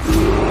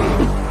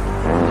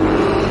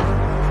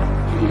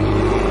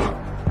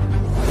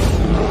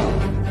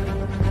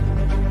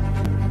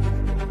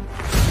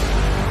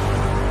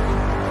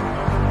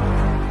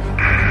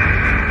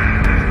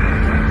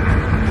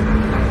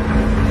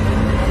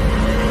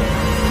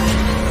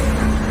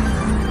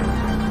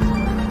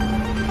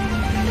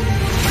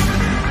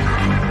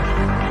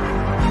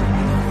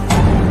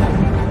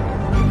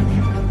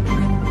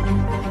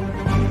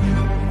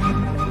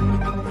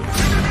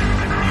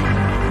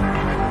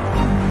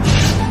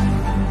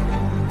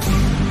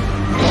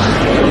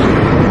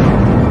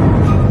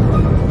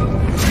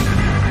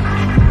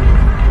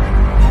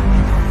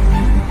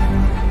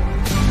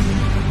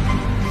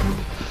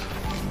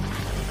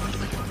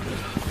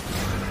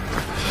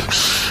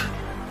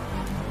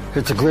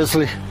 It's a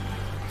grizzly.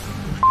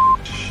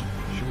 Should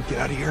we get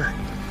out of here?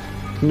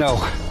 No.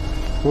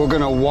 We're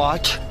gonna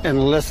watch and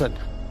listen.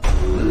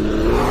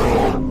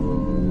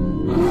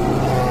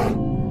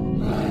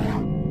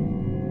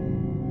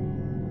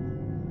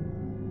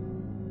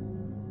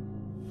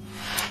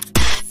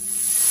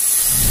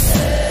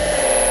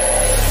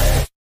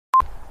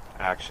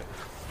 Action.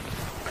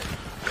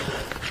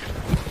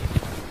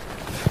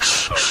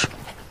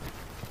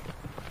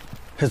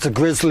 It's a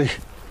grizzly.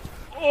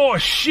 Oh,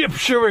 shit,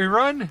 should we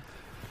run?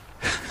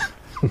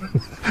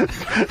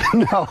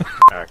 No.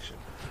 Action.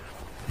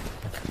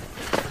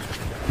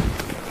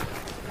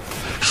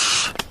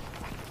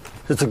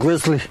 It's a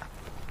grizzly.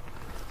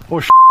 Oh,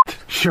 shit,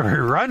 should we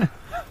run?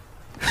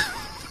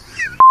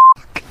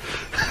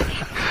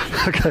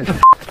 Okay.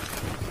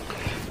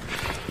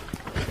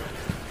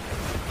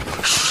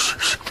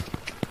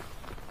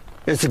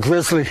 It's a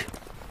grizzly.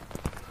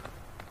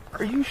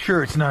 Are you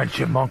sure it's not a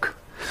chipmunk?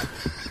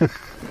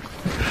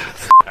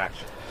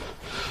 Action.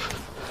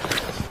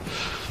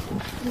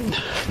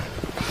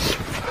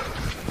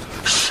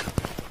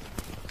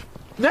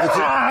 No,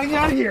 I'm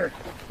out of here.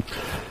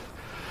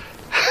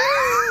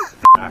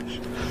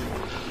 Action.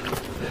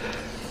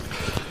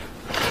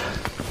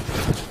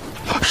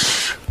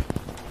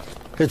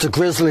 It's a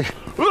grizzly.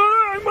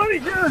 I'm out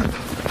of here.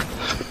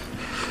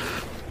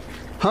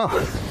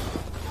 Huh.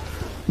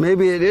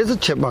 Maybe it is a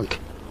chipmunk.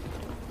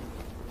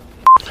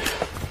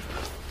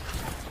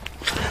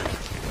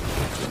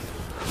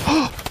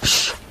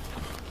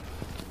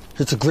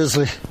 It's a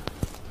grizzly.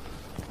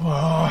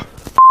 Are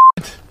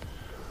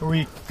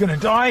we gonna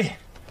die?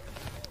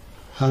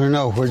 I don't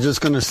know. We're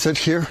just gonna sit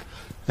here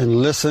and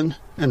listen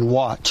and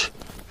watch.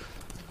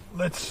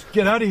 Let's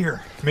get out of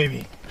here,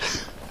 maybe.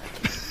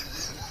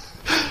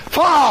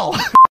 Fall!